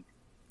 I think.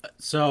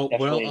 So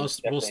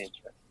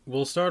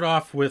we'll start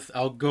off with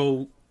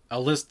I'll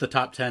list the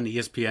top 10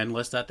 ESPN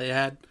list that they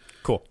had.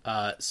 Cool.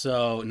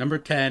 So number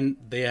 10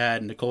 they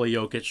had Nikola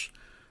Jokic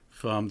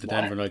from the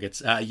Denver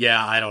Nuggets.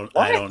 I don't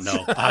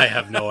know. I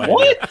have no idea.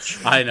 What?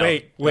 I know.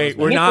 Wait,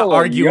 we're not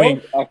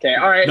arguing. Okay,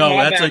 all right. No,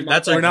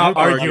 that's we're not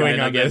arguing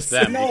against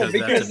this. them No,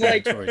 because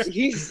that's a bad choice.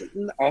 he's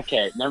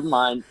okay. Never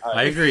mind. All right.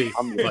 I agree.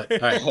 But, all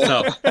right,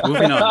 so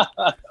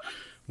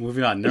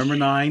moving on. Number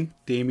 9,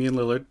 Damian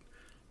Lillard.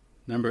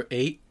 Number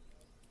 8,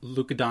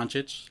 Luka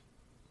Doncic.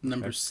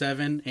 Number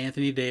 7,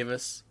 Anthony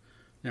Davis.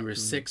 Number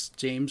 6,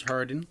 James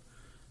Harden.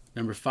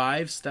 Number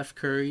 5, Steph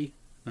Curry.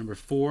 Number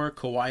 4,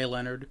 Kawhi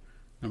Leonard.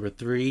 Number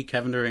 3,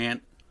 Kevin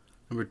Durant.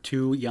 Number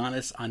 2,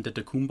 Giannis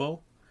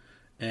Antetokounmpo.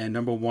 And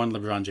number 1,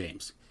 LeBron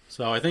James.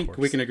 So I think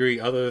we can agree,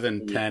 other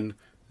than 10,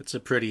 it's a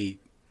pretty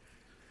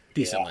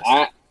decent list.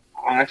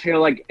 I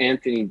feel like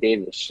Anthony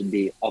Davis should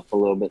be up a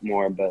little bit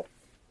more, but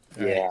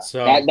yeah, right,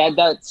 so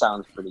that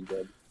sounds pretty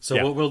good.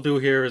 So what we'll do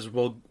here is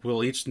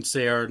we'll each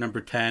say our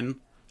number 10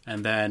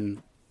 and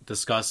then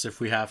discuss if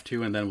we have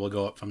to, and then we'll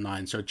go up from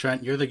 9. So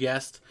Trent, you're the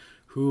guest.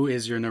 Who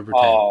is your number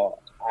 10? Oh,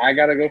 I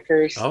gotta go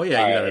first? Oh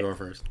yeah, you gotta go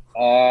first.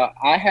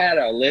 I had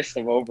a list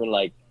of over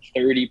like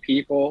 30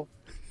 people,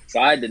 so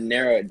I had to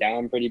narrow it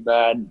down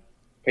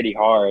pretty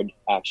hard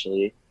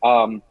actually.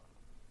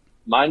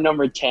 My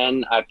number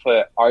 10, I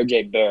put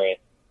RJ Barrett.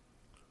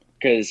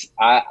 because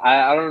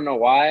I don't know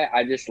why.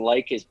 I just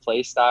like his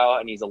play style,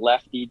 and he's a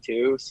lefty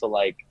too. So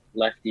like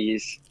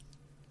lefties,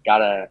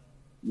 gotta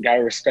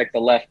respect the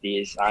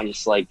lefties. I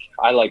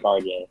like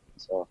RJ.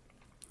 So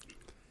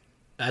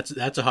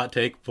That's a hot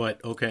take,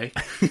 but okay.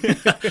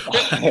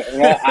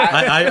 well,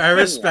 I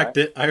respect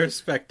it. I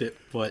respect it.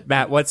 But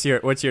Matt, what's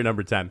your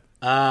number 10?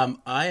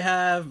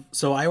 I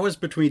was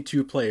between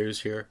two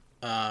players here.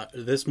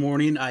 This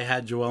morning I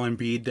had Joel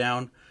Embiid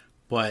down,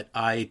 but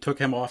I took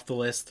him off the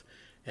list,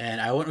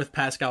 and I went with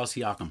Pascal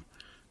Siakam,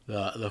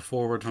 the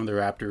forward from the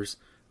Raptors.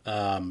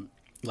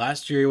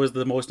 Last year he was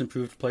the most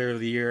improved player of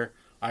the year.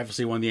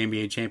 Obviously won the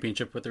NBA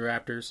championship with the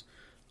Raptors.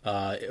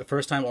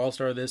 First time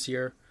All-Star this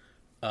year.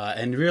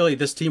 And really,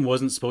 this team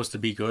wasn't supposed to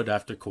be good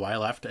after Kawhi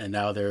left, and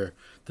now they're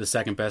the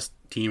second best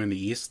team in the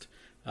East.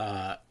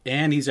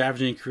 And he's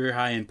averaging career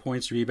high in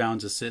points,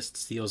 rebounds, assists,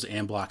 steals,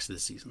 and blocks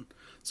this season.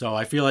 So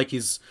I feel like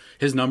his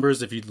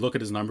numbers, if you look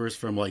at his numbers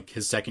from like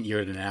his second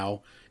year to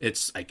now,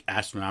 it's like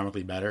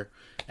astronomically better.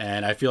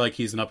 And I feel like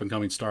he's an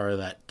up-and-coming star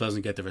that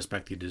doesn't get the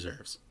respect he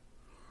deserves.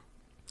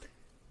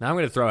 Now I'm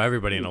going to throw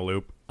everybody in a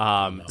loop.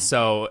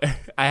 So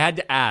I had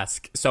to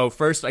ask. So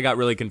first, I got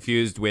really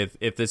confused with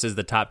if this is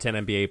the top 10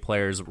 NBA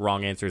players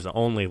wrong answers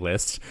only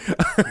list.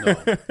 No.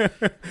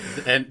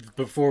 And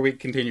before we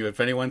continue, if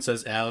anyone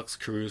says Alex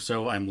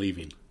Caruso, I'm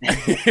leaving.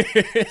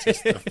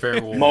 Just a fair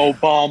warning. Mo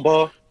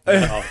Bamba.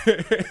 No.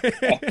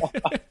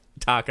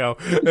 Taco.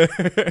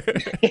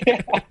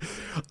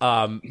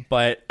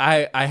 But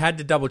I had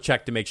to double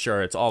check to make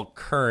sure it's all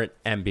current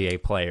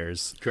NBA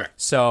players. Correct.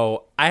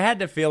 So I had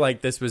to feel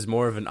like this was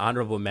more of an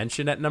honorable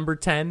mention at number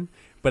 10,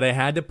 but I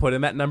had to put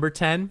him at number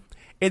 10.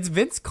 It's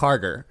Vince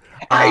Carter.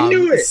 I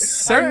knew it.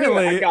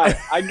 Certainly.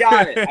 I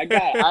got it.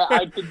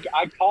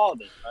 I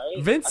called it,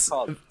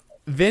 right?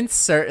 Vince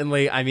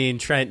certainly, I mean,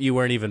 Trent, you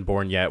weren't even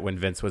born yet when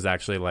Vince was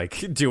actually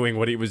like doing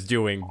what he was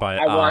doing, but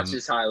I watched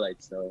his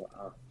highlights though.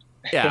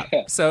 Yeah,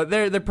 so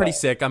they're pretty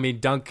sick. I mean,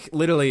 dunk,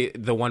 literally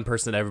the one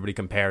person that everybody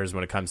compares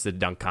when it comes to the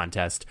dunk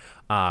contest.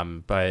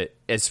 But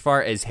as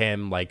far as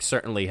him, like,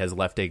 certainly has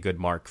left a good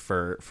mark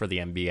for the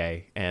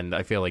NBA, and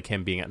I feel like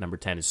him being at number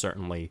 10 is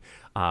certainly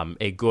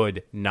a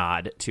good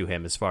nod to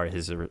him as far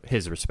as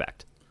his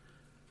respect.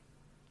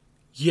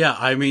 Yeah,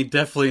 I mean,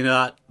 definitely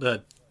not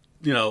the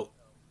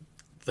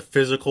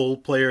physical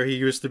player he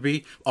used to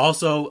be.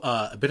 Also,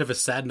 a bit of a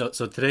sad note.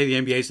 So today the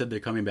NBA said they're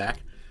coming back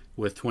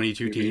with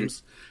 22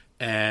 teams.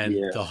 And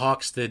the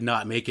Hawks did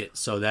not make it,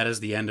 so that is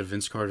the end of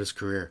Vince Carter's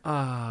career.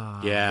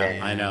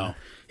 Damn. I know.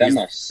 That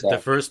must suck. The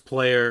first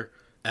player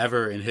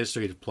ever in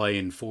history to play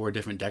in 4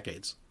 different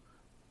decades.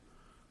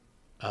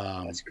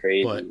 That's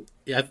crazy. But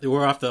yeah,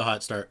 we're off to a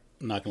hot start.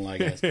 I'm not gonna lie,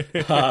 guys.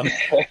 All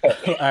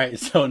right,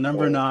 so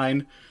number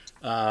 9.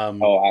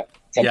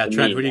 Trent,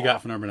 Trent, what do you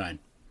got for number 9?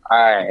 All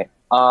right.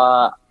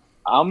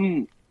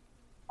 I'm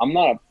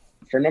not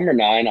for number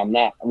 9. I'm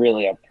not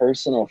really a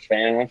personal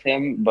fan of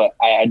him, but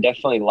I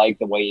definitely like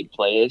the way he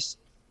plays.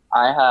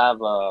 I have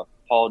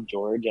Paul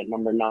George at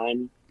number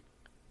 9.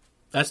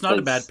 That's not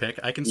a bad pick.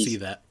 I can see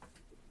that.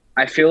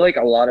 I feel like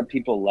a lot of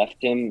people left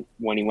him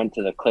when he went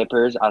to the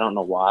Clippers. I don't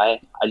know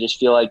why. I just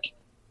feel like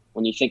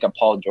when you think of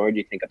Paul George,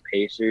 you think of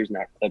Pacers,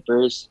 not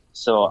Clippers.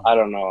 So I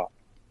don't know.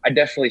 I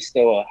definitely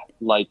still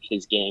like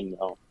his game,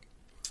 though.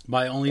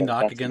 My only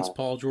knock against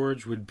Paul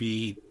George would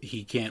be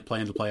he can't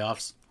play in the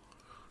playoffs,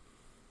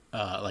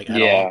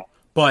 at all.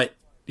 But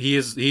he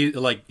is a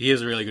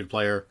really good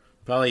player.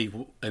 Probably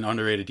an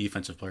underrated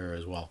defensive player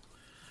as well.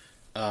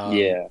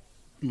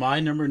 My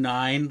number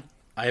 9,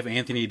 I have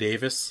Anthony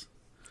Davis.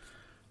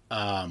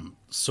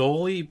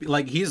 Solely,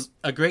 like, he's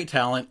a great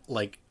talent,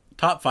 like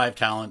top 5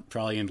 talent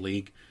probably in the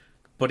league,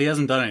 but he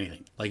hasn't done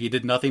anything. Like, he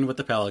did nothing with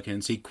the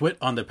Pelicans. He quit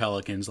on the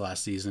Pelicans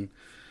last season.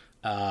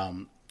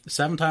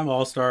 7-time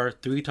All-Star,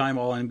 3-time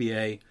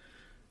All-NBA.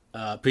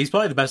 But he's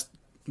probably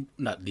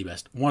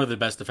one of the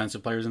best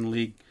defensive players in the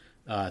league.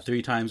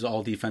 3 times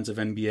All-Defensive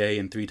NBA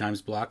and 3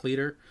 times block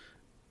leader.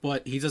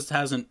 But he just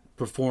hasn't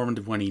performed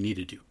when he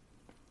needed to.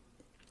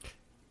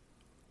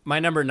 My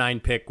number 9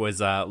 pick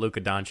was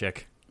Luka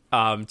Doncic.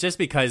 Just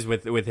because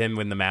with him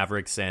in the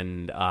Mavericks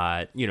and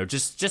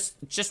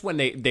just when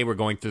they were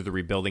going through the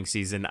rebuilding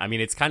season. I mean,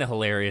 it's kind of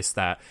hilarious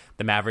that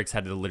the Mavericks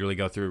had to literally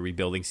go through a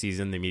rebuilding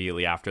season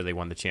immediately after they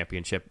won the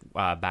championship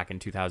back in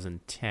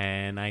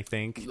 2010, I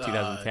think.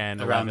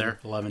 2010, around there,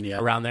 11, yeah,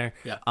 around there.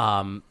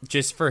 Yeah.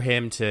 Just for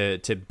him to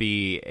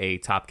be a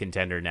top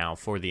contender now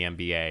for the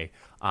NBA.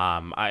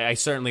 I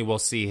certainly will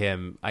see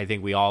him. I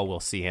think we all will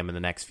see him in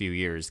the next few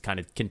years, kind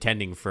of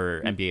contending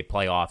for NBA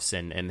playoffs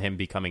and him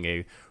becoming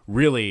a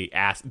really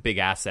big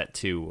asset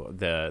to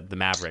the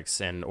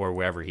Mavericks or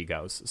wherever he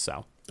goes.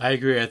 So I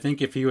agree. I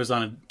think if he was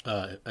on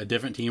a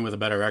different team with a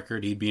better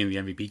record, he'd be in the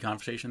MVP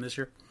conversation this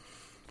year.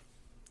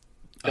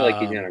 I feel like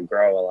he's going to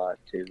grow a lot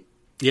too.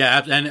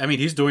 Yeah, and I mean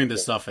he's doing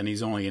this stuff, and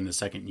he's only in the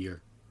second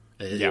year.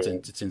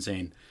 It's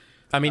insane.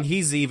 I mean,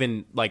 he's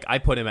even, like, I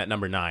put him at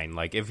number 9.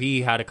 Like, if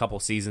he had a couple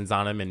seasons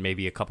on him and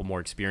maybe a couple more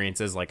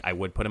experiences, like, I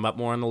would put him up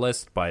more on the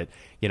list. But,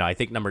 I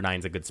think number 9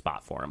 is a good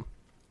spot for him.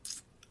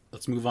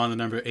 Let's move on to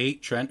number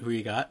 8. Trent, who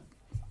you got?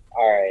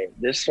 All right,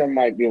 this one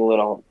might be a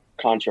little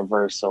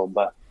controversial,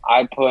 but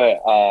I put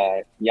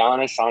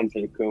Giannis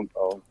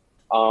Antetokounmpo.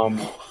 Um,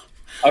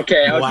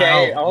 okay,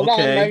 Wow. hold on.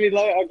 Okay.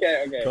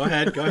 Okay. Go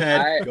ahead. Go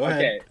ahead. Go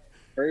ahead. Okay.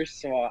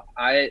 First of all,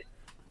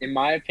 in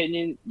my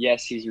opinion,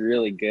 yes, he's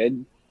really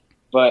good,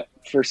 but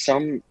for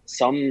some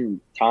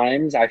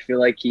times, I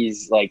feel like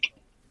he's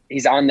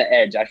on the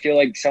edge. I feel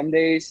like some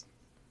days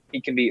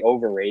he can be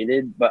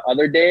overrated, but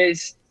other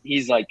days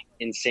he's like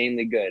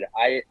insanely good.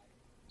 I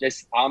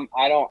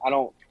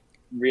don't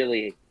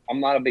really. I'm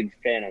not a big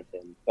fan of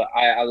him, but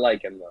I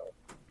like him though.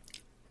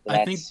 So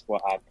I think that's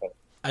what I put.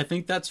 I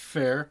think that's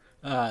fair.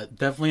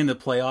 Definitely in the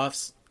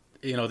playoffs,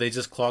 they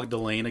just clogged the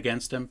lane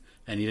against him,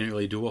 and he didn't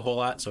really do a whole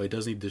lot, so he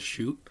does need to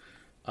shoot.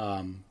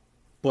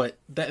 But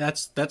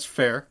that's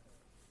fair.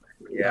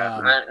 Yeah,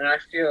 Um,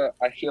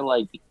 I feel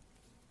like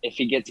if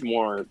he gets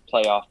more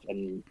playoff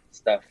and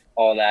stuff,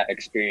 all that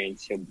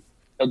experience,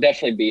 he'll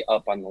definitely be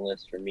up on the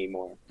list for me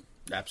more.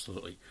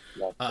 Absolutely.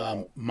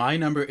 That's, My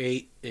number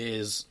 8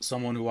 is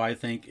someone who I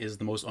think is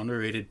the most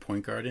underrated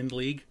point guard in the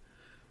league.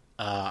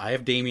 I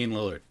have Damian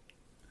Lillard.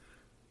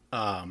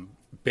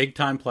 Big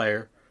time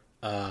player.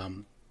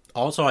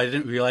 Also, I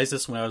didn't realize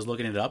this when I was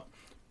looking it up,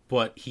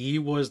 but he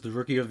was the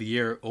rookie of the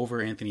year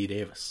over Anthony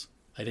Davis.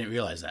 I didn't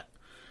realize that.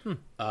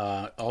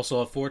 Also,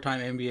 a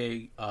 4-time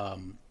NBA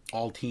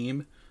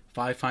All-Team,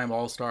 5-time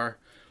All-Star.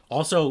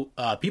 Also,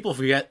 people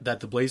forget that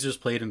the Blazers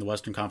played in the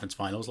Western Conference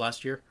Finals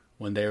last year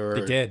when they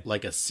were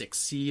like a 6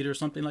 seed or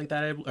something like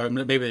that, or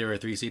maybe they were a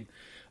 3 seed.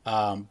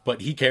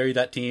 But he carried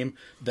that team.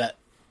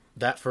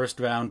 That first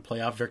round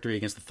playoff victory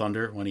against the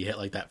Thunder when he hit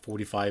like that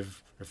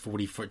 45 or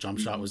 40-foot jump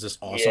shot was just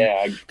awesome.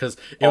 Yeah, Because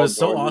it was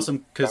so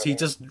awesome because he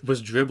just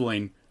was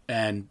dribbling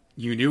and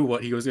you knew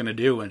what he was going to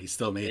do and he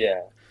still made it.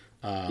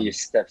 yeah, he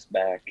just steps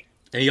back.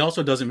 And he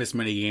also doesn't miss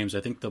many games.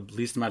 I think the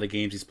least amount of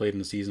games he's played in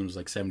the season was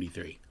like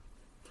 73.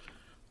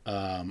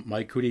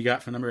 Mike, who do you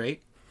got for number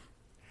 8?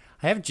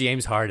 I have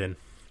James Harden.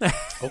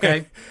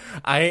 Okay.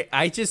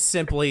 I just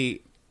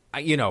simply,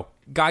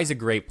 guy's a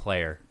great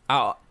player.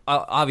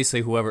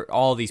 Obviously,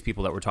 all these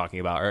people that we're talking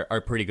about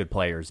are pretty good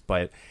players,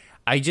 but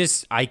I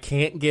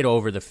can't get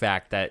over the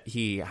fact that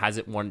he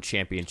hasn't won a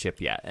championship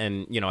yet.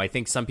 And, I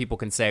think some people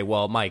can say,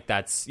 well, Mike,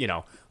 that's,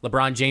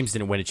 LeBron James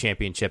didn't win a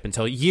championship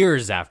until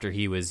years after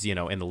he was,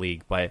 in the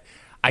league. But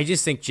I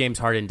just think James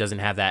Harden doesn't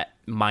have that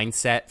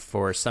mindset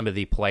for some of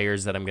the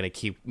players that I'm going to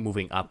keep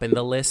moving up in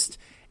the list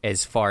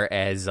as far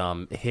as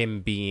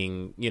him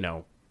being,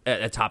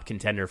 a top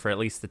contender for at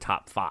least the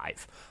top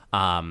 5.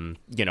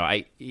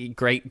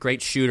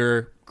 Great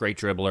shooter, great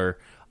dribbler.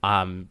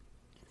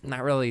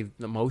 Not really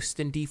the most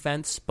in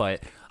defense,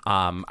 but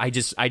I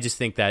just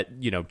think that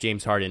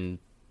James Harden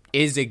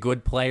is a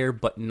good player,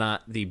 but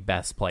not the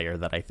best player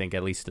that I think,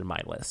 at least in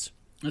my list.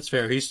 That's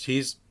fair. I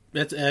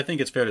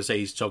think it's fair to say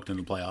he's choked in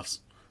the playoffs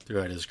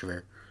throughout his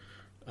career.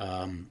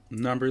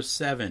 Number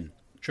 7,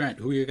 Trent,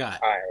 who you got?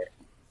 All right.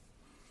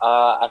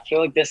 I feel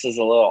like this is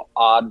a little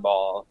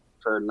oddball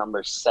for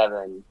number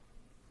 7,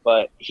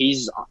 but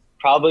he's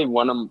probably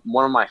one of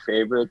my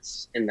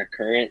favorites in the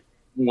current.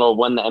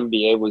 When the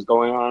NBA was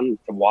going on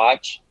to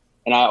watch,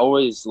 and I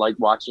always like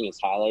watching his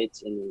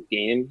highlights in the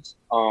games.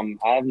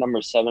 I have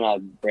number 7. I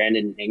have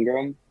Brandon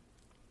Ingram.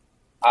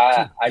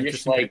 I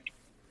just like,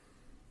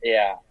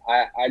 yeah,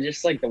 I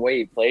just like the way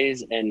he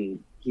plays,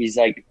 and he's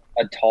like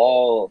a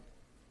tall.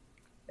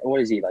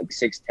 What is he, like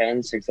 6'10",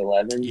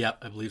 6'11"? Yep,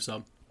 I believe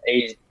so.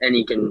 And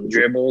he can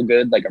dribble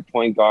good like a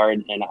point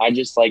guard, and I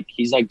just like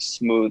he's like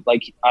smooth.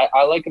 Like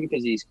I like him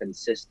because he's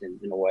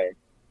consistent in a way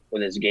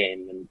with his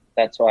game, and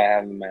that's why I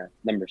have him at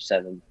number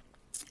 7.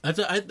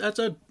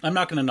 I'm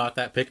not going to knock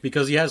that pick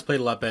because he has played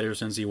a lot better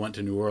since he went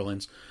to New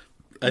Orleans.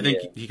 I think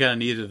he kind of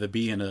needed to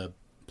be in a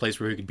place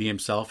where he could be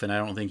himself, and I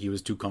don't think he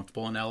was too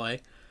comfortable in LA.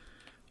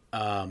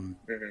 I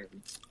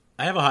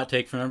have a hot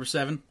take for number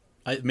 7.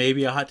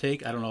 Maybe a hot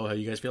take. I don't know how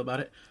you guys feel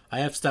about it. I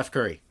have Steph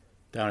Curry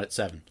down at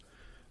 7.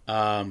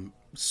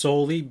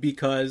 Solely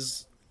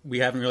because we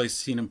haven't really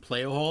seen him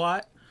play a whole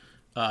lot.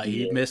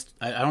 He missed.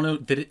 I don't know.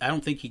 I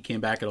don't think he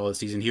came back at all this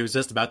season. He was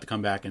just about to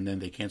come back, and then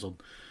they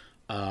canceled.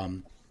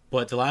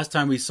 But the last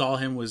time we saw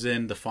him was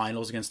in the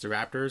finals against the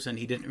Raptors, and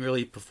he didn't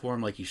really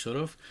perform like he should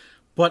have.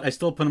 But I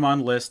still put him on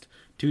the list.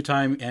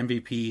 2-time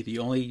MVP, the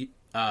only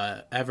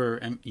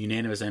ever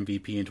unanimous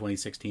MVP in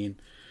 2016.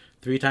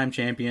 3-time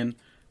champion,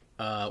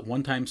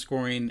 1-time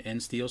scoring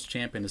and steals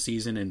champ in the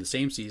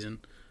same season.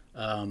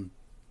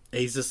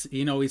 He's just,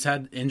 he's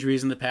had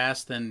injuries in the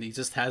past, and he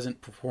just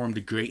hasn't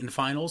performed great in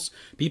finals.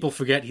 People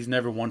forget he's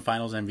never won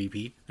finals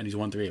MVP, and he's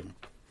won 3 of them.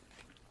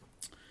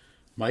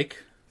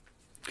 Mike,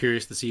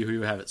 curious to see who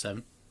you have at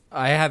 7.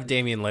 I have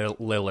Damian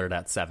Lillard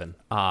at 7.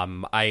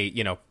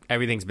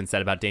 Everything's been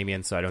said about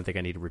Damian, so I don't think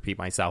I need to repeat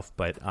myself.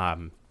 But,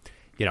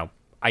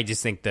 I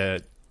just think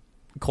the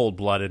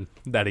cold-blooded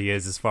that he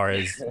is as far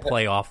as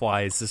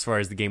playoff-wise, as far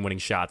as the game-winning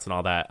shots and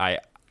all that,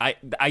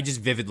 I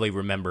just vividly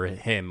remember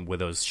him with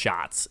those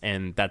shots,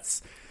 and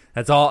that's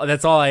all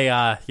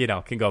I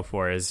can go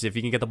for is if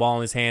he can get the ball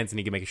in his hands and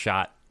he can make a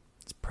shot.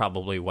 It's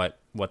probably what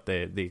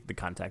the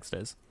context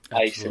is.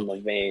 Ice in the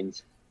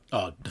veins.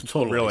 Oh, the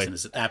total Really?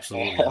 ice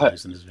absolutely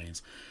ice in his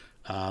veins.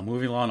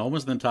 Moving along,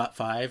 almost in the top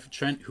five.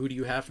 Trent, who do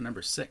you have for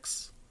number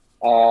 6?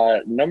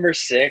 Number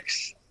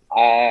 6,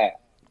 I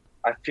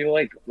feel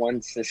like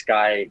once this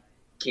guy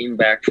came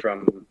back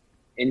from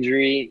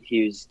injury,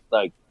 he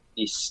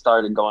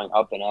started going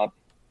up and up.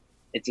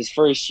 It's his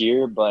first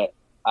year, but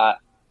I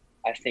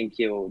think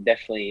he'll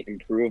definitely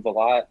improve a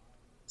lot,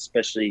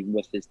 especially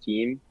with his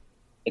team.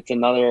 It's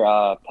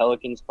another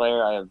Pelicans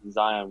player. I have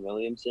Zion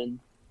Williamson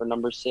for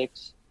number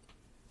 6.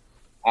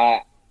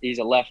 He's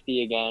a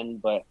lefty again,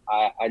 but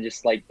I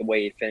just like the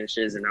way he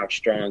finishes and how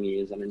strong he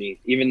is underneath.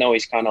 Even though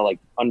he's kind of like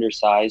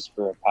undersized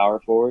for a power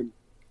forward,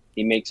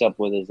 he makes up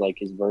with his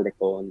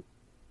vertical and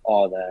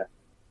all that.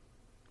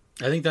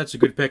 I think that's a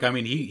good pick. I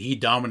mean, he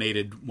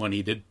dominated when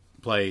he did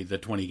play the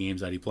 20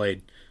 games that he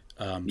played.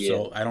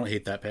 So I don't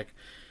hate that pick.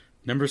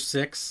 Number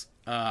 6,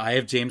 I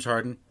have James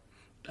Harden.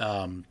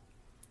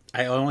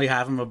 I only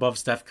have him above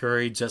Steph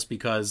Curry just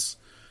because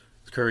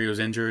Curry was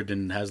injured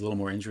and has a little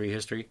more injury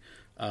history.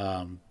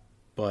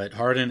 But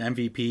Harden,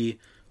 MVP.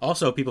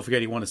 Also, people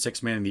forget he won a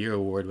 6th Man of the Year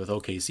award with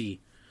OKC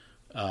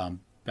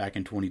back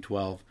in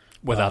 2012.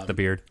 Without the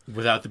beard.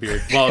 Without the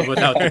beard. Well,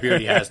 without the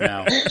beard he has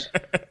now.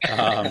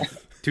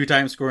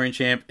 2-time scoring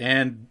champ.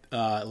 And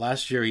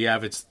last year he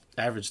averaged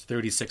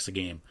 36 a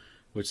game,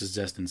 which is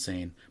just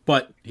insane.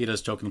 But he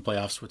does choke in the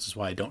playoffs, which is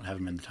why I don't have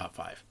him in the top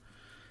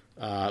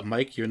 5.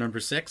 Mike, your number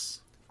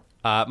 6?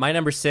 My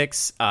number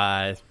 6,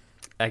 I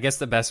guess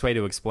the best way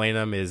to explain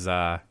him is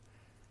I'm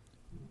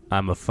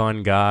a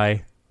fun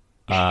guy.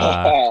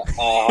 Number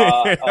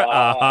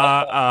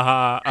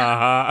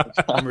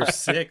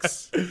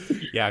 6.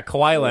 Yeah,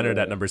 Kawhi Leonard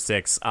at number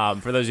 6.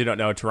 For those who don't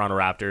know, Toronto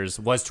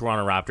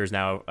Raptors,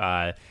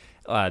 now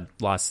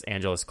Los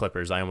Angeles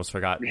Clippers. I almost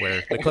forgot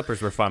where the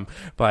Clippers were from.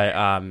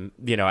 But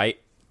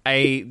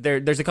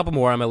there's a couple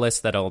more on my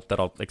list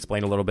that'll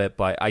explain a little bit,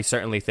 but I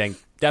certainly think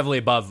definitely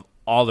above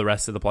all the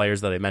rest of the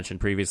players that I mentioned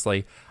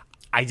previously.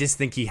 I just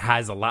think he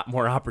has a lot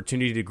more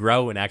opportunity to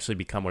grow and actually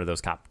become one of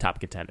those top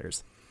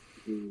contenders.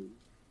 All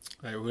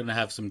right, we're going to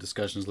have some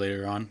discussions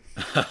later on.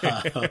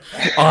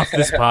 Off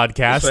this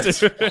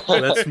podcast.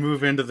 Let's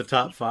move into the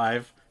top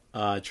 5.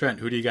 Trent,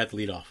 who do you got to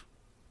lead off?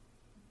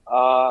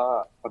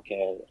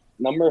 Okay.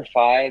 Number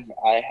 5,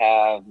 I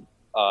have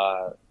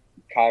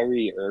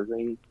Kyrie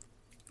Irving.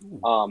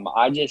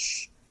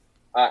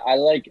 I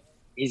like,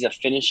 he's a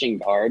finishing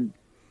guard.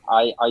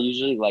 I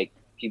usually like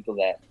people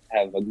that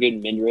have a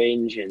good mid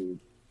range and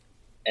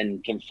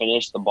can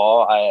finish the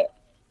ball. I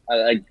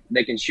like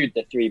they can shoot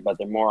the 3, but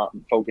they're more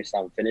focused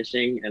on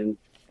finishing. And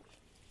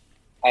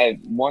I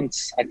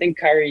think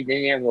Kyrie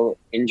didn't have an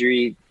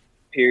injury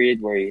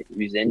period where he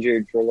was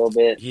injured for a little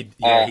bit.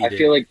 I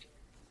feel like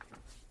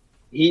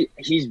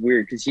he's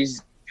weird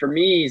because for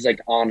me he's like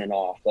on and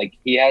off. Like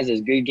he has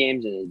his good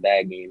games and his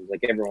bad games,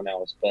 like everyone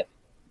else. But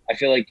I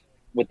feel like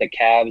with the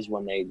Cavs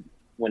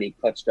when he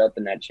clutched up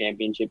in that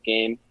championship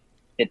game,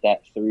 hit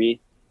that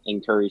 3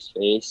 in Curry's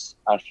face,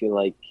 I feel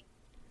like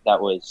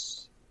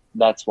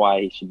that's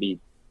why he should be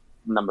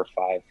number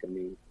 5 for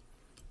me.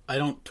 I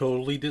don't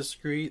totally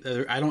disagree.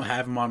 I don't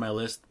have him on my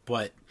list,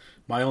 but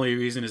my only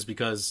reason is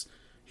because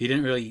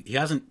he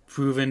hasn't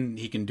proven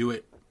he can do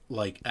it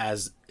like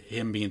as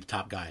him being the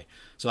top guy.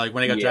 So like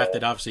when he got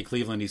drafted, obviously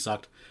Cleveland he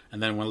sucked,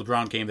 and then when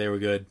LeBron came they were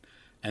good,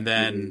 and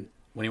then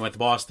when he went to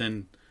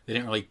Boston they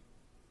didn't really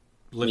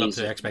live up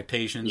to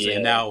expectations,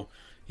 and now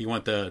he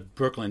went to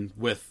Brooklyn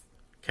with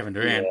Kevin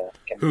Durant,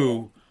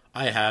 who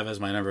I have as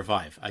my number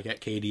 5. I got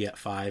KD at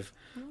 5.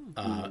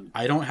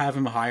 I don't have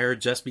him higher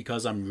just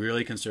because I'm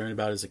really concerned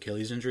about his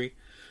Achilles injury,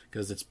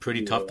 because it's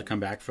pretty tough to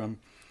come back from.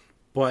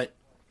 But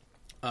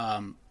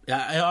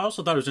I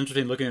also thought it was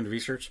interesting looking into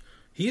research.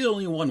 He's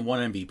only won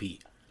 1 MVP,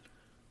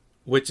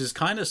 which is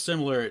kind of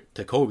similar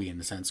to Kobe in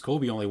the sense.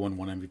 Kobe only won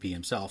 1 MVP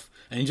himself.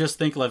 And you just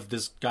think of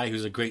this guy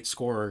who's a great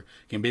scorer,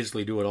 can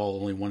basically do it all,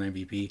 only 1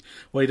 MVP.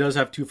 Well, he does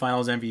have 2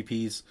 finals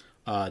MVPs,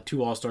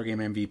 2 All-Star Game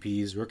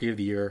MVPs, Rookie of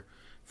the Year,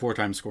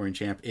 4-time scoring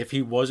champ. If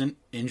he wasn't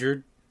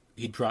injured,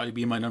 he'd probably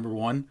be my number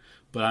 1,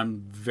 but I'm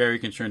very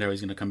concerned how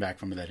he's going to come back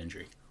from that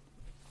injury.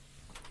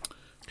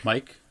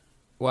 Mike?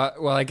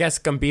 Well, I guess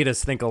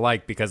Gambitas think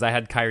alike because I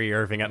had Kyrie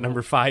Irving at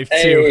number 5 too.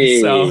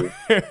 Hey. So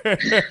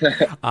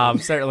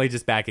certainly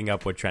just backing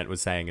up what Trent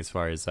was saying as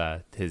far as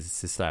his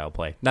style of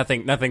play.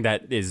 Nothing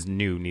that is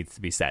new needs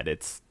to be said.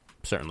 It's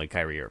certainly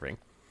Kyrie Irving.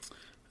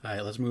 All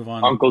right, let's move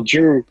on. Uncle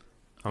Drew.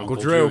 Uncle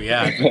Drew.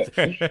 Yeah.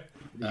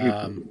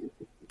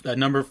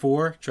 Number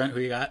 4, Trent, who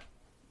you got?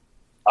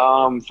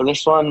 For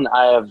this one,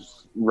 I have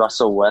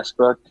Russell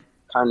Westbrook.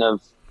 Kind of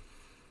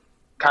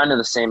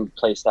the same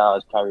play style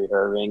as Kyrie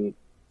Irving.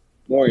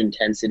 More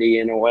intensity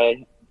in a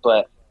way,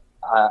 but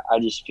I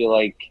just feel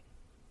like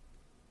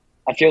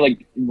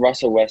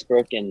Russell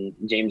Westbrook and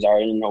James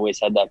Harden always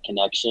had that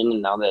connection,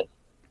 and now that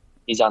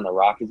he's on the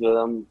Rockets with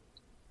them,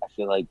 I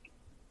feel like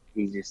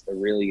he's just a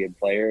really good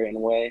player in a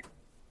way.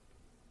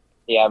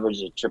 He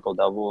averaged a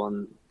triple-double,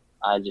 and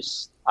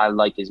I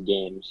like his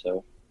game.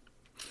 So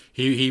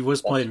he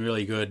was playing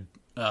really good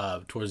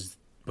towards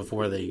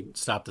before they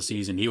stopped the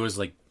season. He was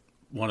like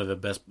one of the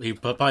best. He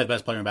probably the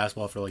best player in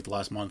basketball for like the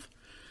last month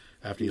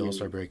after the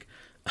All-Star break.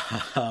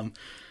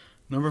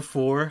 Number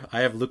 4, I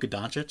have Luka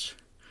Doncic.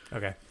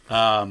 Okay.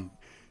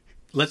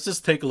 Let's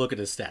just take a look at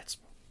his stats.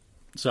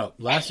 So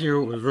last year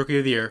was Rookie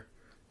of the Year,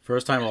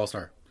 first time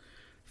All-Star,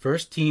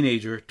 first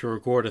teenager to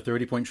record a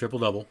 30-point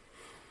triple-double.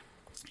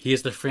 He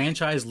is the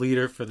franchise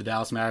leader for the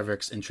Dallas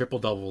Mavericks in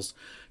triple-doubles.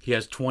 He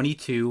has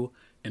 22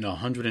 in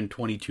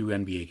 122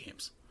 NBA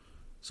games.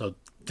 So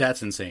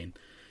that's insane.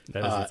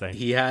 That is insane.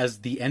 He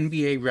has the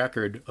NBA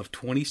record of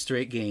 20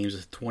 straight games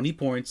with 20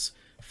 points,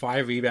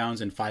 5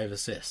 rebounds, and 5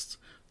 assists.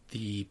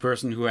 The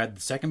person who had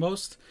the second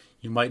most,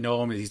 you might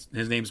know him. His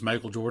name's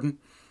Michael Jordan.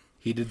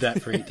 He did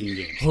that for 18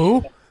 games.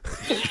 Who?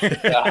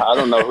 I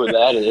don't know who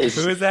that is.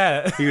 Who is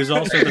that? He was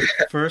also the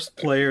first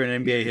player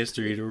in NBA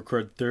history to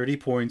record 30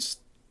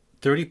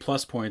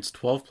 plus points,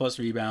 12 plus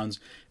rebounds,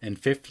 and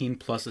 15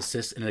 plus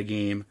assists in a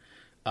game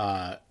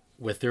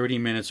with 30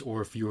 minutes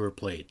or fewer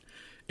played.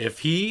 If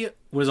he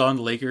was on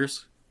the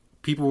Lakers,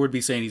 people would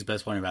be saying he's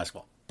best player in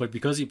basketball. But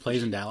because he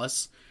plays in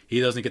Dallas, he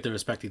doesn't get the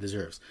respect he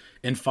deserves.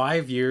 In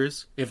 5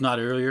 years, if not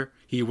earlier,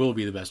 he will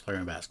be the best player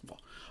in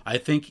basketball. I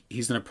think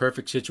he's in a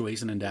perfect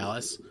situation in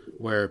Dallas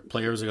where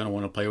players are going to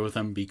want to play with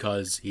him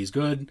because he's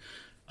good.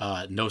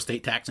 No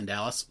state tax in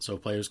Dallas, so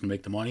players can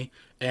make the money.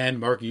 And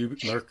Mark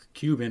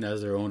Cuban,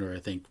 as their owner, I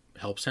think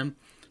helps him.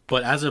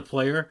 But as a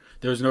player,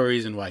 there's no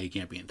reason why he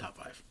can't be in top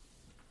 5.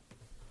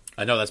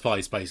 I know that's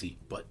probably spicy,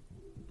 but...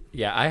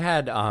 Yeah, I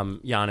had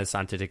Giannis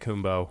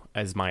Antetokounmpo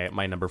as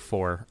my number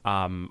 4.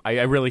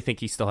 I really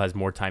think he still has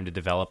more time to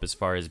develop as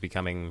far as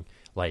becoming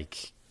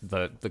like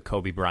the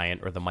Kobe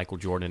Bryant or the Michael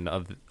Jordan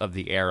of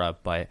the era.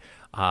 But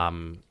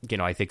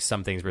I think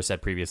some things were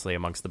said previously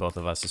amongst the both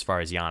of us as far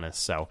as Giannis.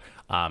 So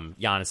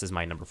Giannis is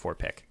my number 4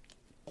 pick.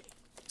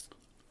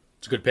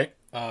 It's a good pick.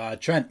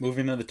 Trent,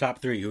 moving into the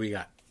top 3, who we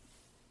got?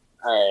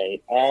 All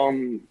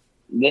right.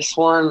 This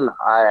one,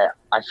 I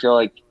feel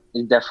like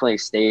it definitely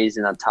stays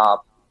in the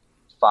top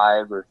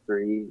 5 or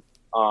 3.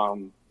 I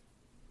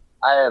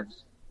have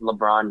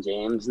LeBron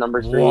James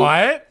number 3.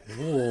 What?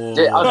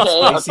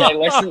 Okay,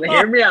 listen,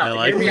 hear me out.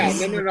 Like hear me out.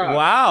 No.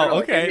 Wow. No,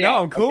 okay.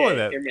 No, I'm cool with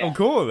it. I'm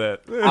cool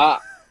with it.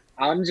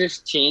 I'm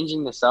just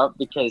changing this up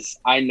because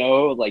I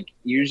know, like,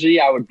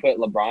 usually I would put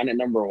LeBron at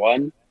number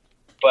 1,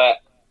 but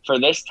for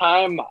this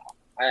time,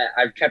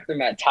 I've kept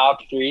him at top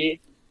 3.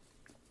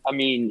 I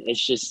mean,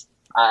 it's just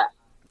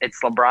it's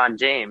LeBron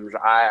James.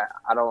 I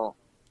don't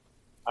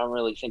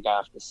really think I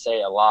have to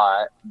say a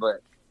lot,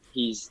 but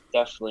he's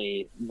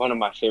definitely one of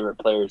my favorite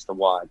players to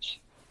watch.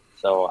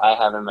 So I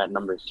have him at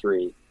number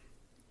 3.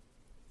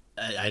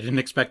 I didn't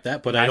expect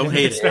that, but I don't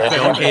hate it. I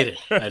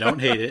don't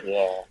hate it.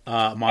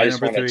 Yeah. My I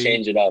just number want 3. to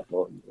change it up a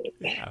little bit.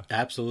 Yeah.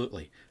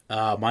 Absolutely.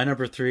 My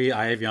number 3,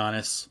 I have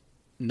Giannis.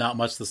 Not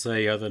much to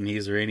say other than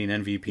he's the reigning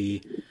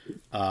MVP.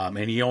 And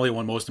he only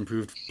won Most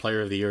Improved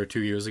Player of the Year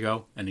 2 years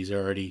ago, and he's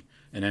already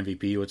an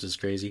MVP, which is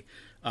crazy.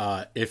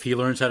 If he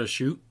learns how to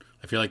shoot,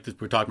 I feel like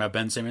we're talking about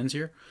Ben Simmons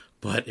here,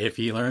 but if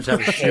he learns how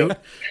to shoot,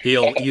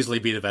 he'll easily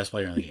be the best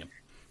player in the game.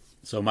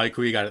 So, Mike,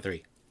 who you got at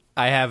 3?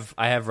 I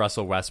have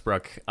Russell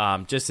Westbrook.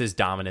 Just his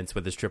dominance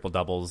with his triple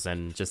doubles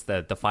and just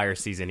the fire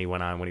season he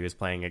went on when he was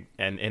playing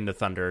and in the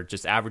Thunder,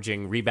 just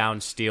averaging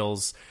rebounds,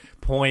 steals,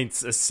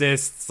 points,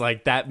 assists.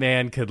 Like, that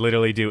man could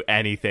literally do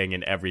anything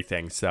and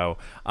everything. So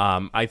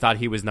I thought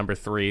he was number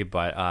 3,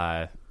 but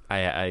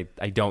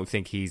I don't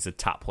think he's a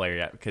top player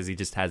yet because he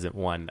just hasn't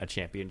won a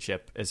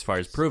championship as far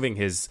as proving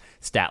his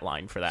stat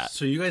line for that.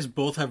 So you guys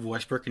both have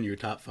Westbrook in your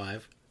top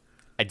 5?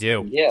 I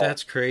do. Yeah.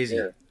 That's crazy.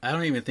 Yeah. I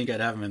don't even think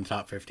I'd have him in the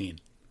top 15.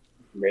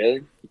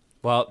 Really?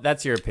 Well,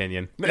 that's your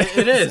opinion.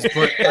 It is,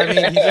 but I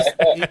mean,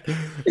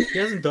 he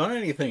hasn't done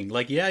anything.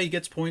 Like, yeah, he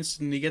gets points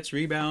and he gets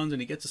rebounds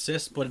and he gets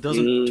assists, but it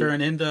doesn't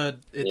turn into.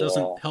 It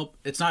doesn't help.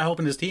 It's not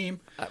helping his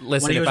team.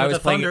 Listen, if I was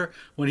playing,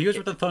 when he was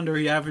with the Thunder,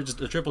 he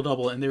averaged a triple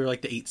double, and they were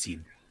like the 8th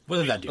seed. What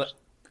did that do?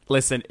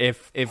 Listen,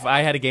 if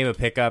I had a game of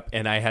pickup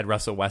and I had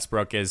Russell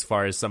Westbrook as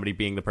far as somebody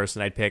being the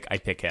person I'd pick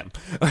him.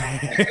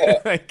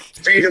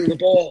 Feed him the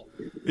ball.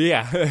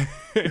 Yeah.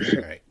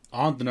 All right,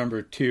 on to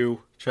number 2.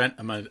 Trent,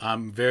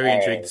 I'm very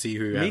intrigued to see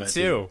who you have. Me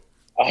too.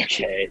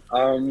 Okay.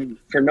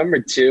 For number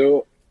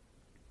 2,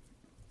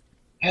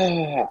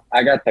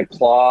 I got the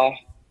Claw,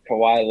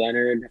 Kawhi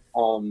Leonard.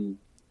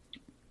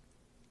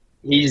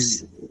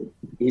 He's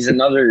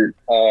another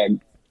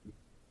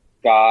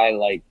guy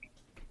like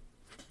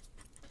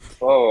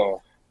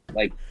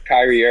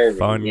Kyrie Irving.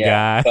 Fun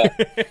guy. But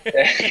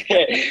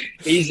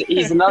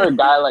he's another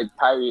guy like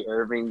Kyrie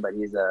Irving, but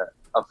he's a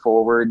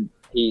forward.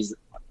 He's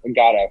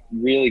got a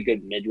really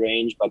good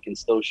mid-range, but can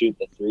still shoot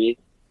the 3.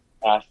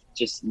 I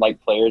just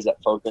like players that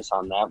focus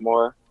on that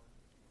more.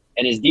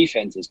 And his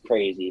defense is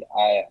crazy.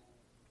 I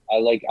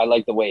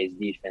like the way his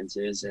defense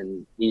is,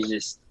 and he's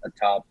just a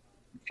top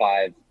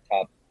 5,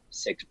 top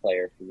 6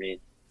 player for me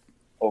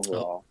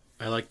overall.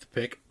 I like the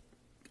pick.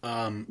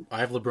 I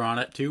have LeBron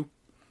at 2.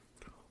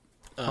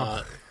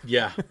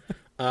 Yeah.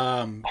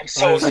 I'm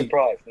so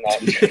surprised. No,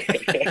 I'm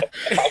joking.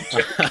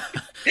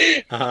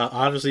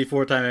 Obviously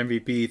 4-time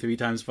MVP, 3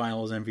 times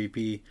Finals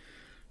MVP.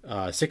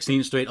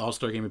 16 straight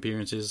All-Star game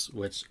appearances,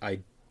 which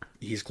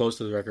he's close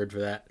to the record for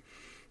that.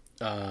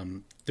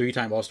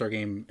 3-time All-Star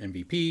game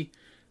MVP.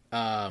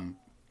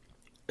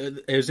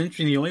 It was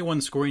interesting. He only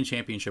won scoring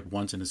championship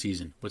once in a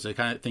season, which I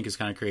kind of think is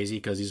kind of crazy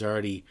because he's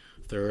already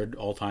third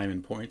all-time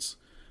in points.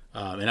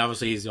 And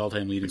obviously he's the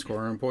all-time leading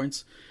scorer in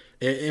points.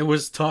 It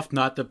was tough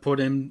not to put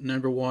him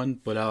number one,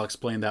 but I'll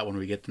explain that when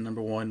we get to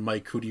number one.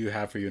 Mike, who do you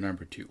have for your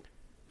number two?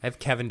 I have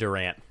Kevin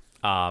Durant.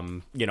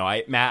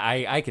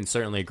 I can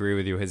certainly agree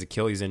with you. His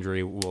Achilles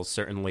injury will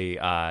certainly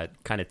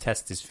kind of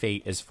test his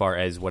fate as far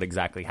as what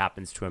exactly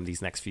happens to him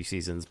these next few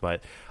seasons.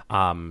 But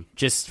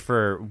just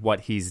for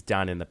what he's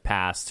done in the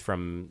past,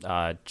 from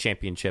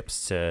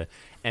championships to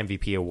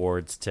MVP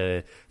awards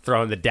to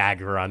throwing the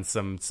dagger on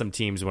some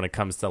teams when it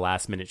comes to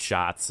last minute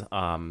shots,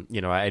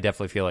 I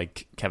definitely feel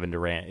like Kevin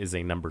Durant is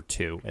a number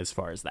two as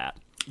far as that.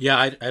 Yeah,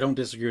 I don't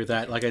disagree with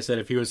that. Like I said,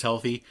 if he was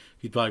healthy,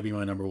 he'd probably be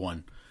my number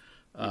one.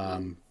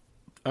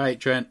 All right,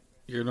 Trent,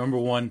 you're number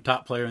one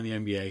top player in the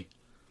NBA.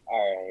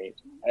 All right.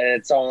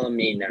 It's all on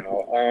me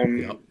now.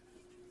 Yep.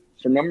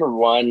 For number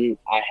one,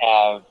 I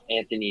have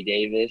Anthony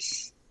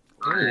Davis.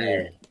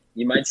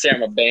 You might say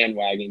I'm a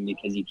bandwagon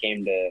because he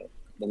came to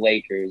the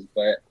Lakers,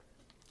 but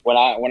when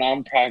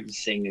I'm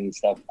practicing and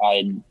stuff,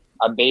 I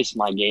base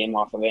my game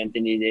off of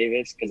Anthony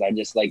Davis because I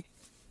just like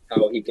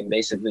how he can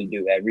basically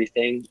do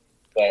everything.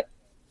 But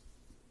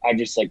I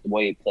just like the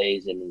way he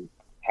plays and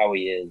how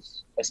he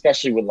is,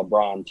 especially with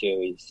LeBron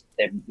too.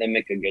 They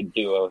make a good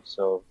duo,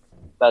 so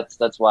that's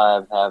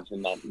why I have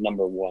him at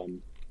number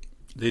one.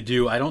 They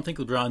do. I don't think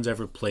LeBron's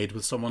ever played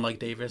with someone like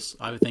Davis.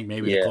 I would think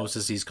maybe the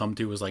closest he's come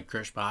to was like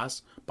Chris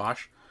Bosh.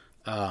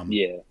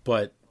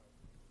 But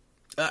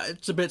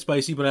it's a bit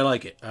spicy, but I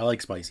like it. I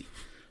like spicy.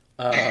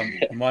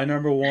 My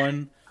number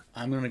one,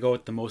 I'm going to go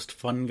with the most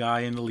fun guy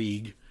in the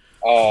league,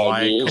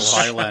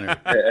 Kawhi Leonard.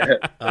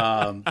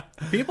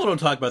 People don't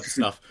talk about this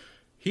stuff.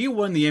 He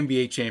won the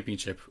NBA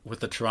championship with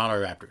the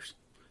Toronto Raptors.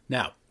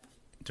 Now,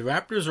 the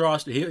Raptors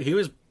roster, he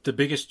was the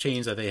biggest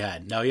change that they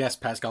had. Now, yes,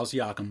 Pascal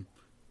Siakam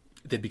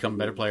did become a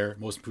better player,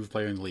 most improved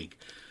player in the league.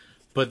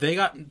 But they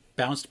got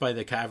bounced by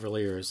the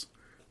Cavaliers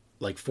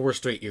like 4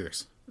 straight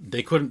years.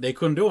 They couldn't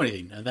do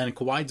anything. And then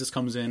Kawhi just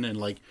comes in and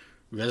like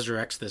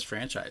resurrects this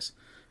franchise.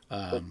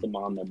 Put them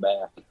on their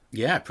back.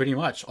 Yeah, pretty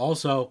much.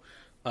 Also,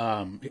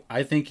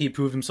 I think he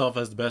proved himself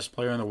as the best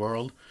player in the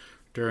world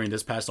during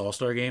this past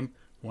All-Star game,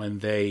 when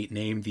they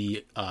named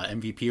the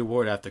MVP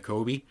award after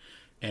Kobe,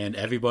 and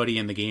everybody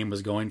in the game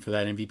was going for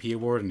that MVP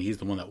award, and he's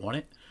the one that won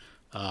it.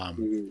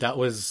 That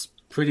was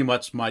pretty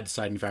much my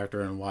deciding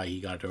factor on why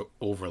he got it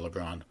over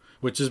LeBron,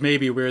 which is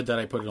maybe weird that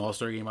I put an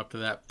All-Star game up to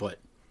that, but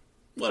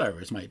whatever.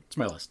 It's my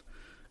list.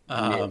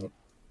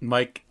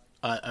 Mike,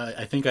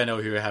 I think I know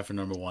who you have for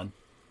number one.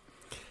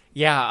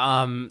 Yeah,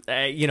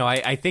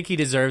 I think he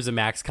deserves a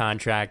max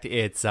contract.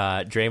 It's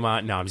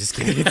Draymond. No, I'm just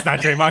kidding. It's not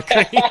Draymond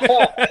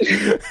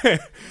Green.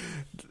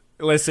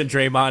 Listen,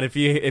 Draymond, if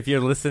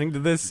you're listening to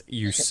this,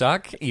 you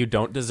suck. You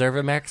don't deserve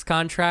a max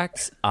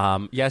contract.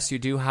 Yes, you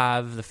do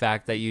have the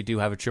fact that you do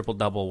have a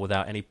triple-double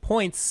without any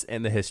points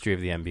in the history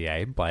of the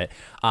NBA, but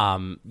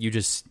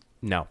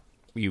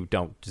you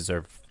don't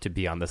deserve to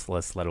be on this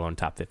list, let alone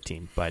top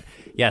 15. But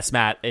yes,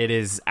 Matt, it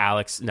is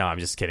Alex. No, I'm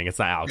just kidding. It's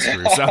not Alex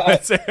Caruso.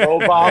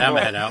 Obama.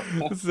 Head out.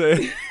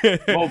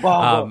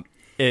 Obama.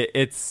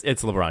 It's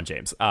LeBron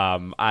James.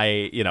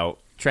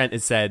 Trent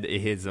has said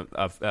he's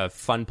a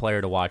fun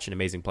player to watch, an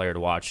amazing player to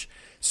watch.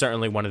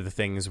 Certainly one of the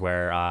things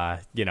where,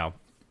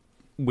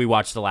 we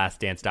watched the Last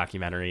Dance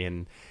documentary,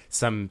 and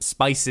some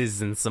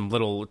spices and some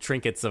little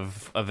trinkets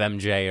of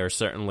MJ are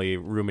certainly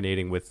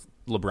ruminating with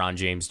LeBron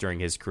James during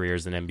his career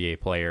as an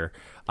NBA player.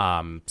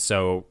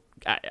 So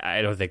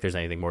I don't think there's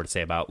anything more to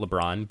say about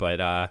LeBron,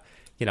 but, I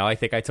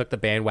think I took the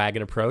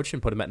bandwagon approach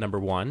and put him at number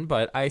one,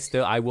 but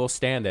I will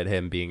stand at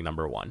him being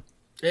number one.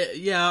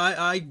 Yeah,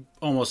 I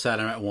almost had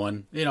him at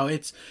one.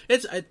 It's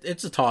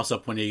a toss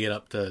up when you get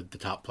up to the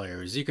top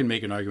players. You can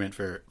make an argument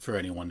for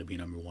anyone to be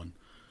number one.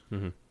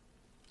 Mm-hmm.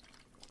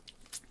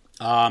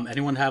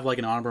 Anyone have like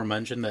an honorable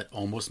mention that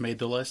almost made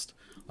the list?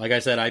 Like I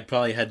said, I'd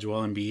probably had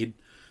Joel Embiid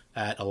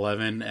at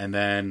 11, and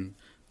then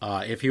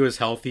if he was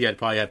healthy, I'd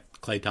probably have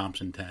Klay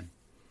Thompson 10.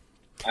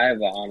 I have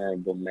an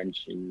honorable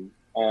mention.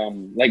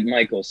 Like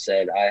Michael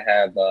said, I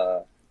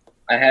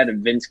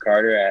had Vince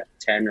Carter at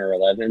 10 or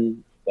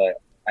 11, but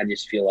I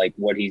just feel like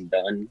what he's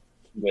done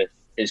with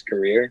his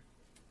career,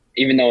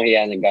 even though he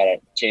hasn't got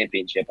a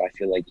championship, I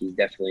feel like he's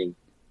definitely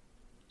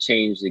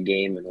changed the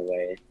game in a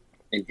way,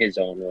 in his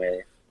own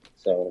way.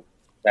 So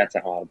that's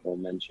a honorable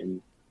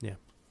mention. Yeah.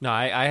 No,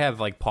 I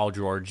have like Paul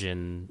George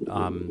and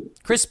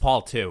Chris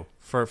Paul too.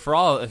 For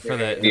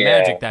the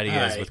magic that he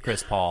is with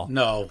Chris Paul.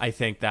 No. I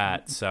think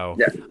that. So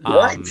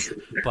what?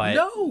 But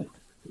no.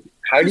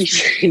 How do you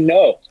say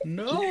no?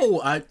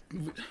 No.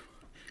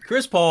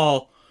 Chris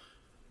Paul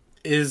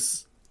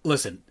is,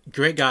 listen,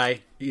 great guy.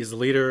 He's the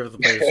leader of the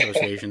Players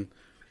Association.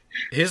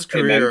 His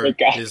career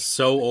is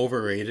so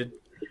overrated.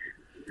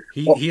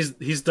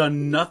 He's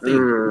done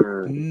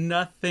nothing.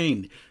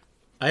 Nothing.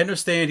 I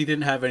understand he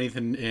didn't have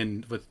anything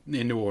in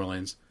New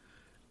Orleans.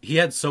 he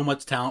had so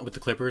much talent with the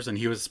Clippers, and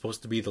he was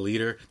supposed to be the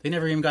leader. They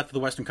never even got to the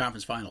Western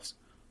Conference Finals.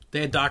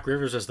 They had Doc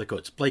Rivers as the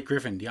coach, Blake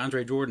Griffin,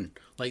 DeAndre Jordan.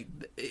 Like,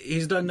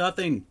 he's done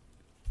nothing.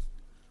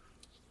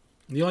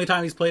 The only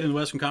time he's played in the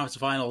Western Conference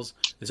Finals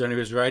is when he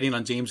was riding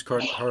on James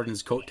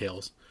Harden's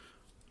coattails.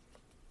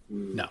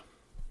 No.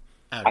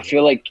 I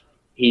feel like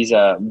he's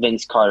a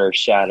Vince Carter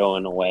shadow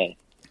in a way.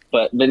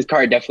 But Vince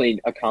Carter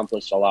definitely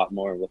accomplished a lot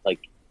more with,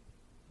 like,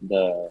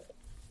 the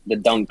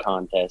dunk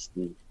contest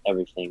and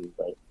everything.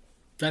 But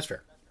that's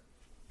fair.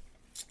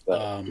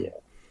 Yeah.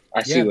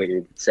 I see what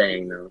you're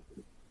saying, though.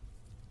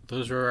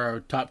 Those are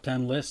our top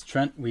 10 lists.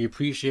 Trent, we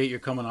appreciate your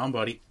coming on,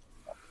 buddy.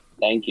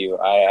 Thank you.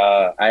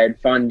 I had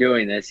fun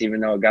doing this, even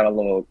though it got a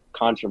little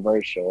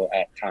controversial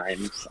at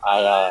times.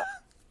 I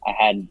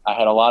had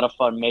a lot of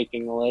fun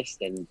making the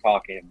list and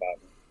talking about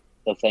it.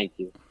 So thank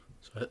you.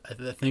 So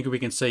I think we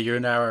can say you're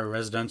now a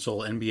residential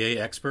NBA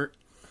expert.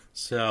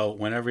 So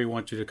whenever we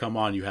want you to come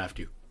on, you have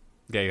to.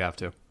 Yeah, you have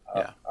to.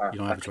 Yeah, you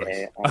don't have a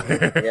choice.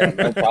 Yeah,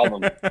 no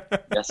problem.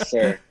 Yes,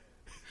 sir.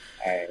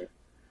 All right.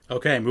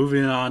 Okay,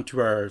 moving on to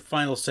our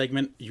final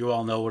segment. You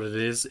all know what it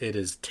is. It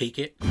is Take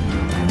It.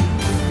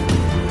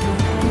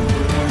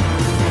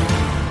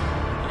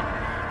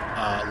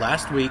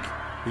 Last week,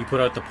 we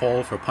put out the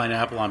poll for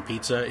pineapple on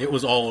pizza. It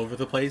was all over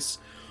the place.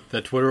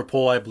 The Twitter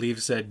poll, I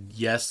believe, said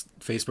yes.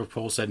 Facebook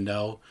poll said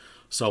no.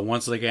 So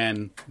once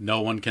again,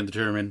 no one can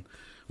determine.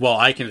 Well,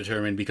 I can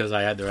determine because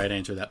I had the right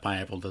answer that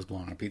pineapple does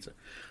belong on pizza.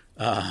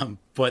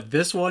 But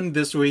this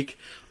week,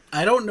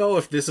 I don't know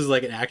if this is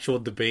like an actual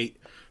debate,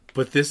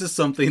 but this is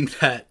something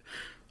that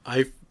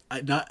I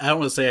don't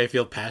want to say I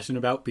feel passionate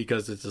about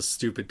because it's a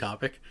stupid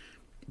topic,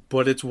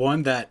 but it's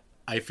one that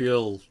I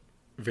feel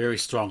very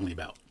strongly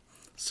about.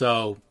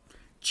 So,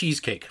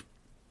 cheesecake.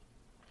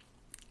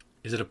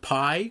 Is it a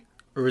pie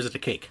or is it a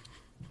cake?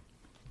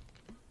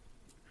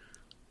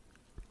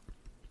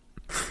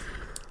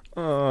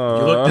 You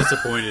look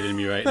disappointed in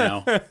me right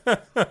now.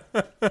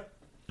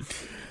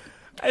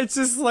 It's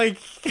just like...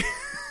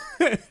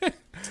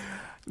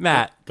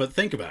 Matt. But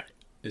think about it.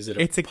 Is it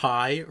a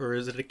pie or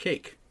is it a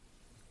cake?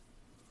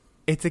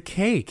 It's a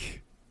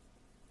cake.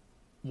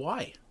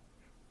 Why?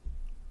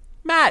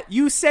 Matt,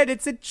 you said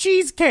it's a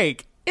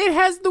cheesecake. It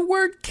has the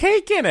word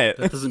cake in it.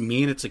 That doesn't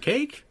mean it's a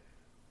cake.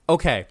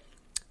 Okay.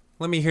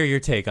 Let me hear your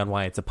take on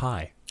why it's a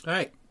pie. All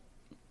right.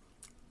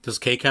 Does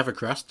cake have a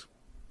crust?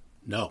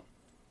 No.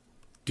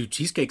 Do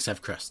cheesecakes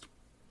have crust?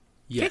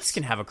 Yes. Cakes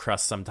can have a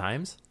crust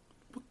sometimes.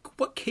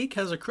 What cake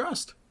has a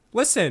crust?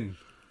 Listen,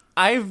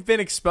 I've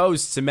been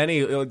exposed to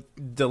many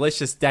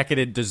delicious,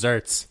 decadent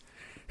desserts.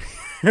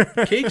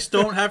 Cakes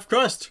don't have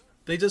crust.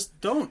 They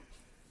just don't.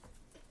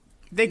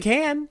 They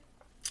can.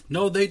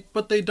 No,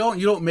 but they don't.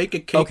 You don't make a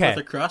cake with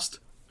a crust.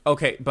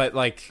 Okay, but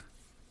like,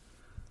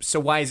 so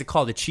why is it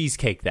called a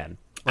cheesecake then?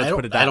 I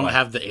don't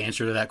have the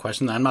answer to that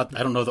question. I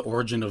don't know the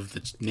origin of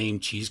the name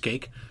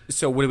cheesecake.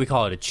 So what do we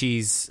call it? A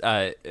cheese?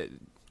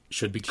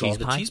 Should be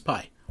called a cheese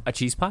pie. A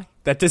cheese pie?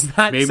 That does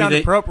not sound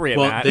appropriate.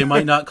 Well, Matt. They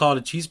might not call it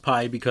a cheese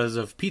pie because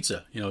of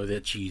pizza. You know, the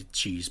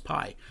cheese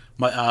pie.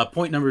 My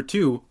point number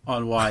 2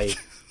 on why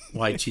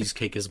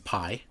cheesecake is a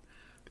pie.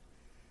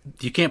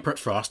 You can't put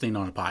frosting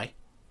on a pie.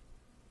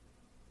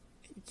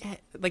 Yeah,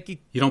 like you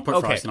don't put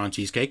frosting on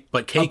cheesecake,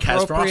 but cake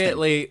has frosting.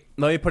 Let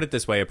me put it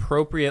this way: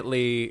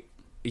 appropriately,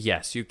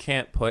 yes, you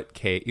can't put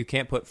cake. You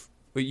can't put.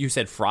 You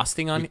said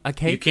frosting on a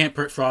cake. You can't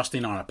put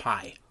frosting on a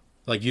pie.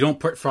 Like you don't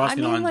put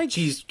frosting on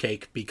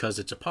cheesecake because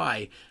it's a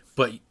pie,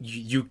 but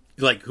you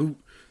like who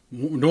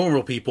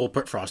normal people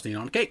put frosting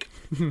on cake.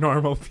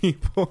 Normal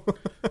people.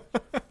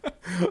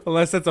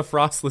 Unless it's a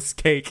frostless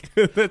cake.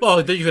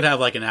 Well, then you could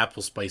have like an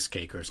apple spice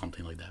cake or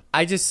something like that.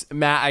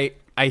 Matt,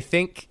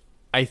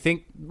 I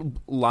think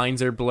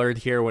lines are blurred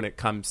here when it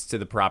comes to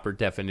the proper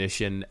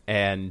definition,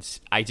 and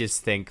I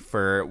just think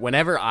for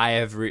whenever I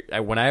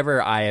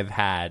have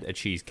had a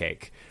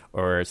cheesecake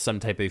or some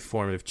type of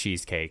form of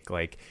cheesecake,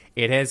 like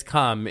it has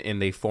come in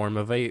the form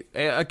of a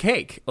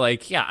cake.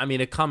 Like, yeah, I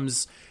mean, it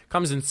comes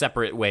in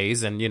separate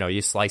ways, and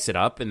you slice it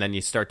up, and then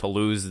you start to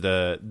lose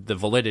the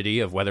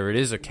validity of whether it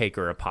is a cake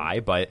or a pie.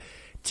 But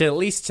at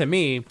least to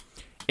me,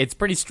 it's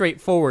pretty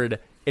straightforward.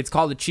 It's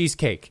called a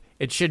cheesecake.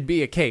 It should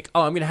be a cake.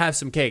 Oh, I'm gonna have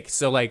some cake.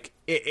 So like,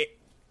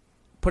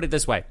 put it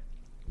this way: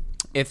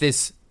 if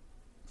this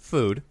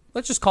food,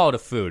 let's just call it a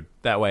food.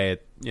 That way,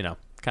 it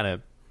kind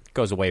of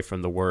goes away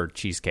from the word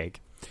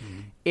cheesecake. Mm-hmm.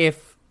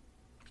 If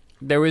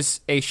there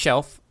was a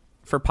shelf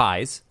for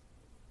pies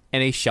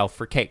and a shelf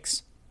for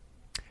cakes,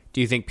 do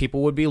you think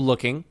people would be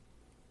looking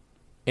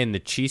in the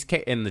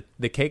cheesecake in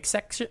the cake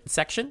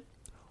section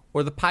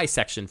or the pie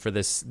section for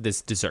this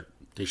dessert?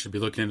 They should be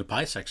looking in the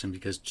pie section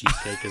because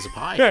cheesecake is a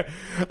pie.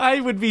 I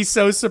would be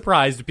so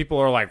surprised if people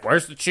are like,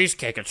 "Where's the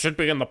cheesecake? It should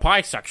be in the pie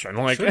section."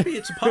 Like, it should be.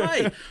 It's a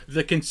pie.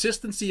 The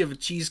consistency of a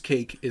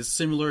cheesecake is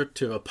similar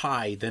to a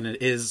pie than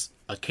it is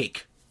a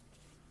cake.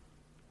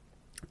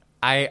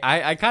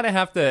 I kind of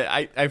have to.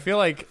 I feel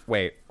like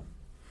wait.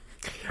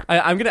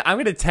 I'm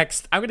gonna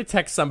text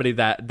somebody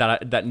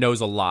that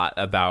knows a lot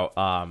about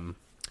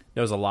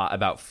knows a lot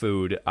about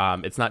food.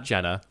 It's not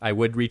Jenna. I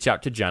would reach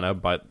out to Jenna,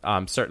 but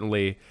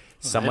certainly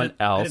someone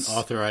else. I didn't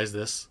authorize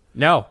this.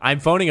 No, I'm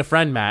phoning a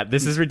friend, Matt.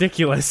 This is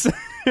ridiculous.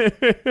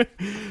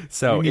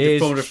 So you need to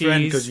phone a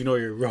friend because you know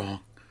you're wrong.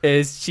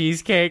 Is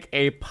cheesecake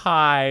a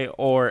pie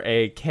or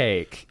a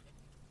cake?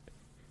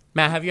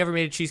 Matt, have you ever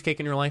made a cheesecake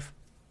in your life?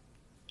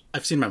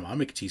 I've seen my mom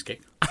make a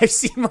cheesecake.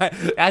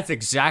 That's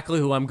exactly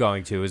who I'm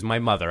going to, is my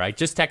mother. I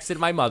just texted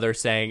my mother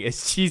saying,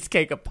 is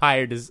cheesecake a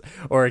pie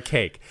or a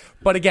cake?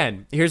 But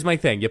again, here's my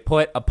thing. You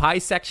put a pie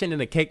section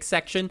and a cake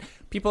section,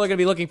 people are going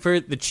to be looking for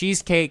the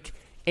cheesecake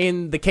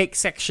in the cake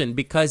section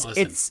because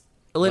it's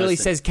literally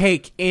says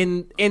cake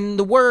in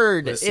the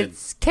word.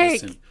 It's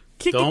cake.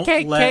 Cake. Don't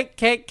cake. let,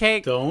 cake.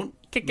 Cake. Don't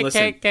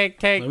listen.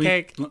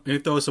 Cake. Let me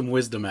throw some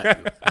wisdom at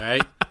you. All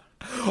right.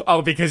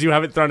 Oh, because you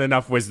haven't thrown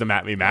enough wisdom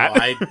at me, Matt.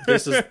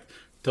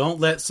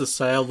 Don't let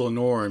societal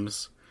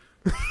norms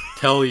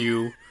tell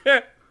you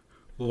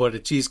what a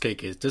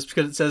cheesecake is. Just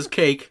because it says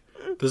cake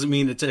doesn't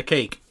mean it's a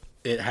cake.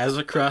 It has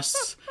a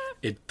crust.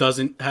 It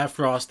doesn't have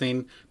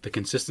frosting. The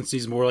consistency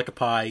is more like a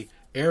pie.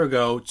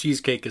 Ergo,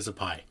 cheesecake is a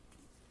pie.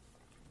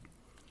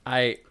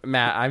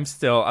 Matt, I'm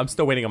still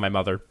waiting on my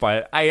mother,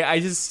 but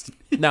I just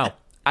no.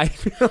 I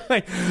feel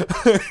like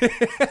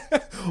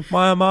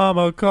my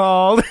mama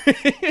called.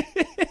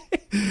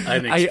 I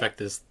didn't expect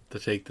this to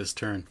take this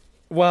turn.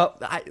 Well,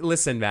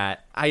 listen,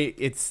 Matt.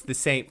 It's the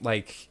same.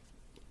 Like,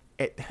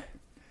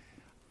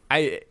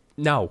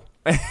 no.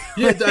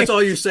 Yeah, that's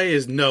all you say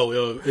is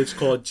no. It's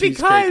called cheesecake.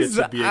 Because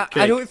it should be a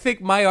cake. I don't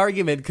think my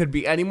argument could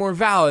be any more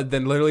valid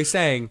than literally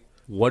saying,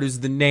 "What is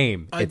the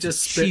name?" I it's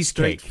just a spit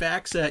cheesecake. straight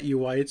facts at you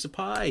why it's a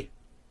pie.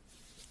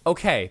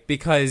 Okay,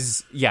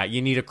 because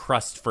you need a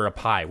crust for a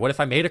pie. What if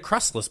I made a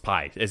crustless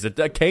pie? Is it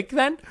a cake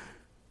then?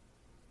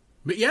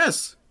 But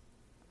yes.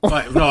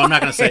 But, no, I'm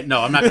not going to say.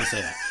 No, I'm not going to say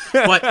that.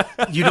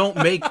 But you don't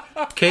make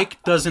cake.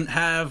 Doesn't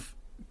have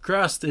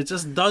crust. It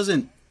just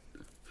doesn't.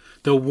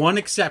 The one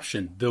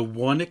exception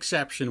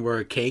where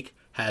a cake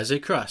has a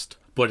crust,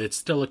 but it's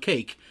still a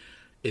cake,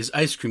 is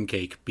ice cream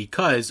cake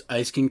because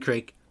ice cream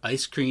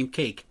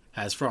cake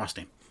has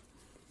frosting.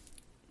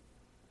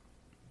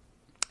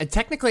 And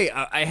technically,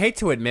 I hate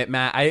to admit,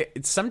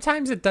 Matt,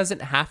 sometimes it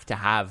doesn't have to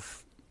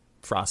have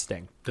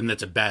frosting. Then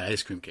that's a bad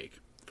ice cream cake.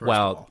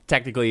 Well,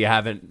 technically you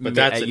haven't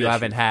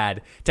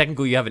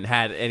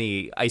had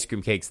any ice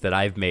cream cakes that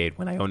I've made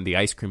when I owned the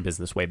ice cream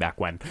business way back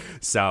when.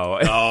 So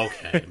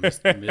okay,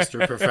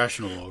 Mr.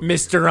 Professional over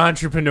Mr. Here.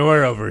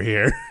 Entrepreneur over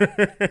here.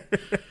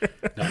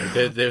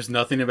 No, there's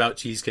nothing about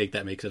cheesecake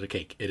that makes it a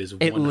cake. It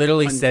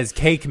literally says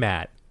cake,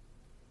 Matt.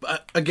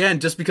 Again,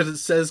 just because it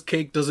says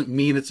cake doesn't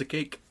mean it's a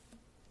cake.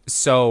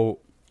 So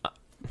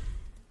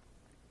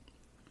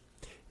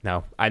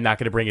no, I'm not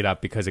going to bring it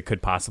up because it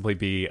could possibly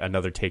be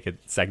another Take It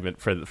segment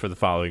for the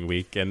following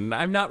week, and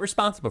I'm not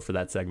responsible for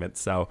that segment.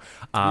 So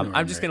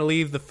I'm just going to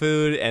leave the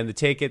food and the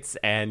Take It's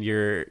and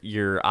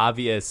your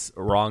obvious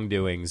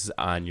wrongdoings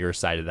on your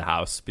side of the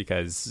house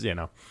because,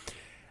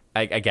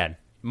 again,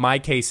 my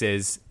case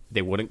is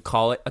they wouldn't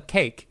call it a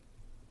cake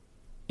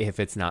if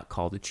it's not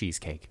called a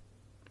cheesecake.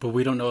 But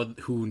we don't know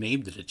who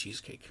named it a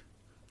cheesecake.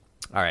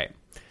 All right.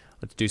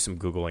 Let's do some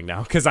Googling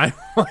now because I'm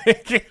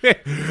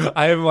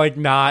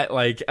not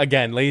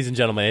again, ladies and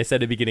gentlemen, I said at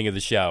the beginning of the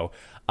show,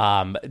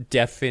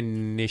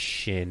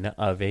 definition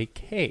of a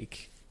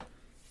cake.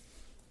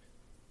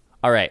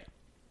 All right.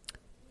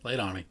 Lay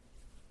it on me.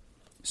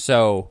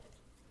 So,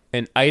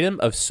 an item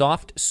of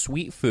soft,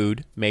 sweet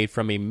food made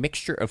from a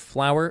mixture of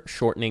flour,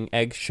 shortening,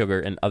 eggs, sugar,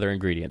 and other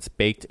ingredients,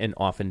 baked and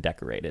often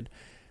decorated.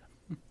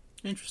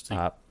 Interesting.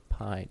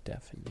 Pie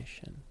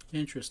definition.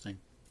 Interesting.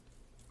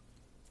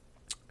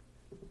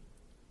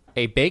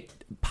 A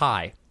baked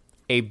pie,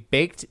 a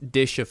baked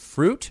dish of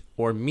fruit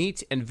or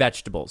meat and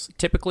vegetables,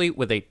 typically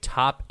with a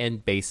top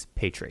and base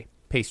pastry.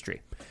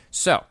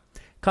 So,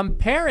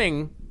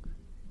 comparing,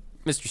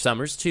 Mr.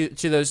 Summers, to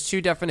those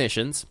two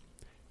definitions,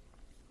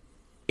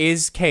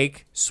 is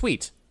cake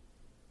sweet?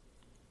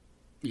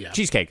 Yeah.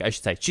 Cheesecake, I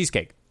should say.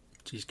 Cheesecake.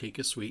 Cheesecake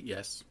is sweet,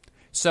 yes.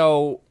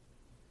 So,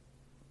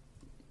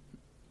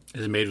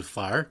 is it made with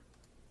flour?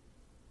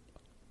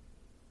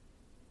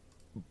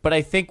 But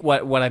I think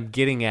what I'm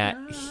getting at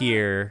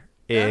here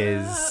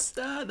is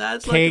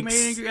that's cakes. Like a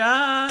main ingredient.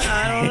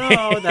 I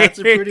don't know. That's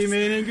a pretty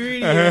main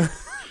ingredient.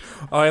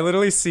 I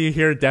literally see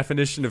here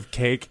definition of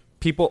cake.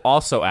 People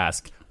also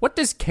ask, what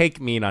does cake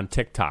mean on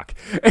TikTok?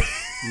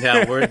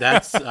 No, I'm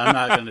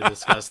not going to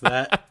discuss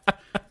that.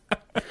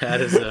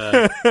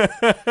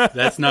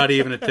 That's not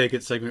even a Take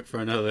It segment for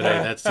another day.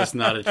 That's just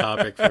not a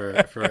topic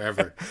for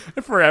forever.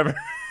 Forever.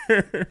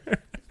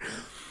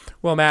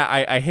 Well,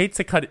 Matt, I hate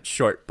to cut it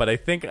short, but I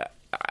think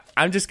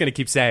I'm just going to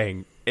keep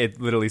saying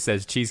it literally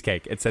says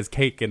cheesecake. It says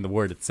cake in the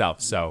word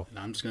itself. So and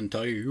I'm just going to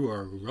tell you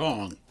are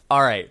wrong.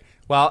 All right.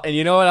 Well, and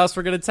you know what else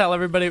we're going to tell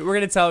everybody? We're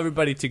going to tell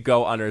everybody to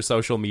go on our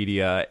social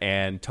media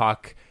and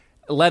talk.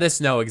 Let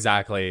us know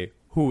exactly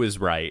who is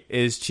right.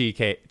 Is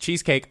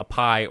cheesecake a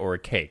pie or a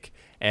cake?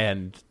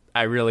 And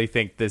I really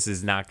think this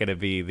is not going to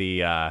be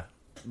the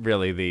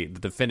really the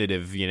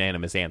definitive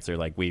unanimous answer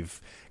like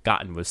we've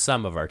gotten with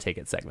some of our Take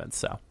It segments.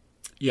 So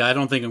yeah, I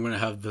don't think I'm going to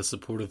have the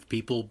support of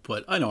people,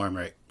 but I know I'm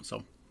right.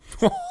 So.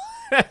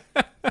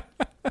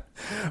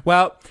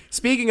 Well,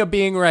 speaking of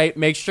being right,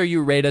 make sure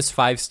you rate us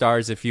 5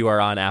 stars if you are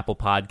on Apple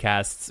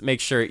Podcasts. Make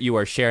sure you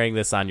are sharing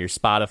this on your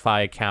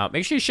Spotify account.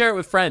 Make sure you share it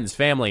with friends,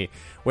 family,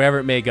 wherever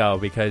it may go,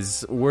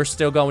 because we're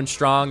still going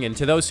strong. And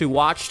to those who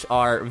watched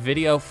our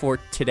video for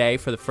today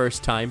for the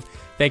first time,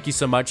 thank you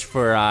so much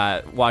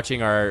for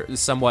watching our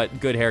somewhat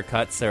good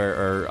haircuts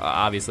or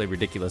obviously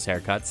ridiculous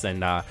haircuts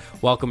and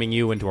welcoming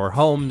you into our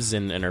homes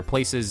and our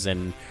places.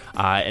 And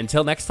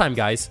until next time,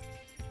 guys,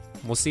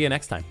 we'll see you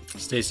next time.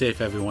 Stay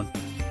safe, everyone.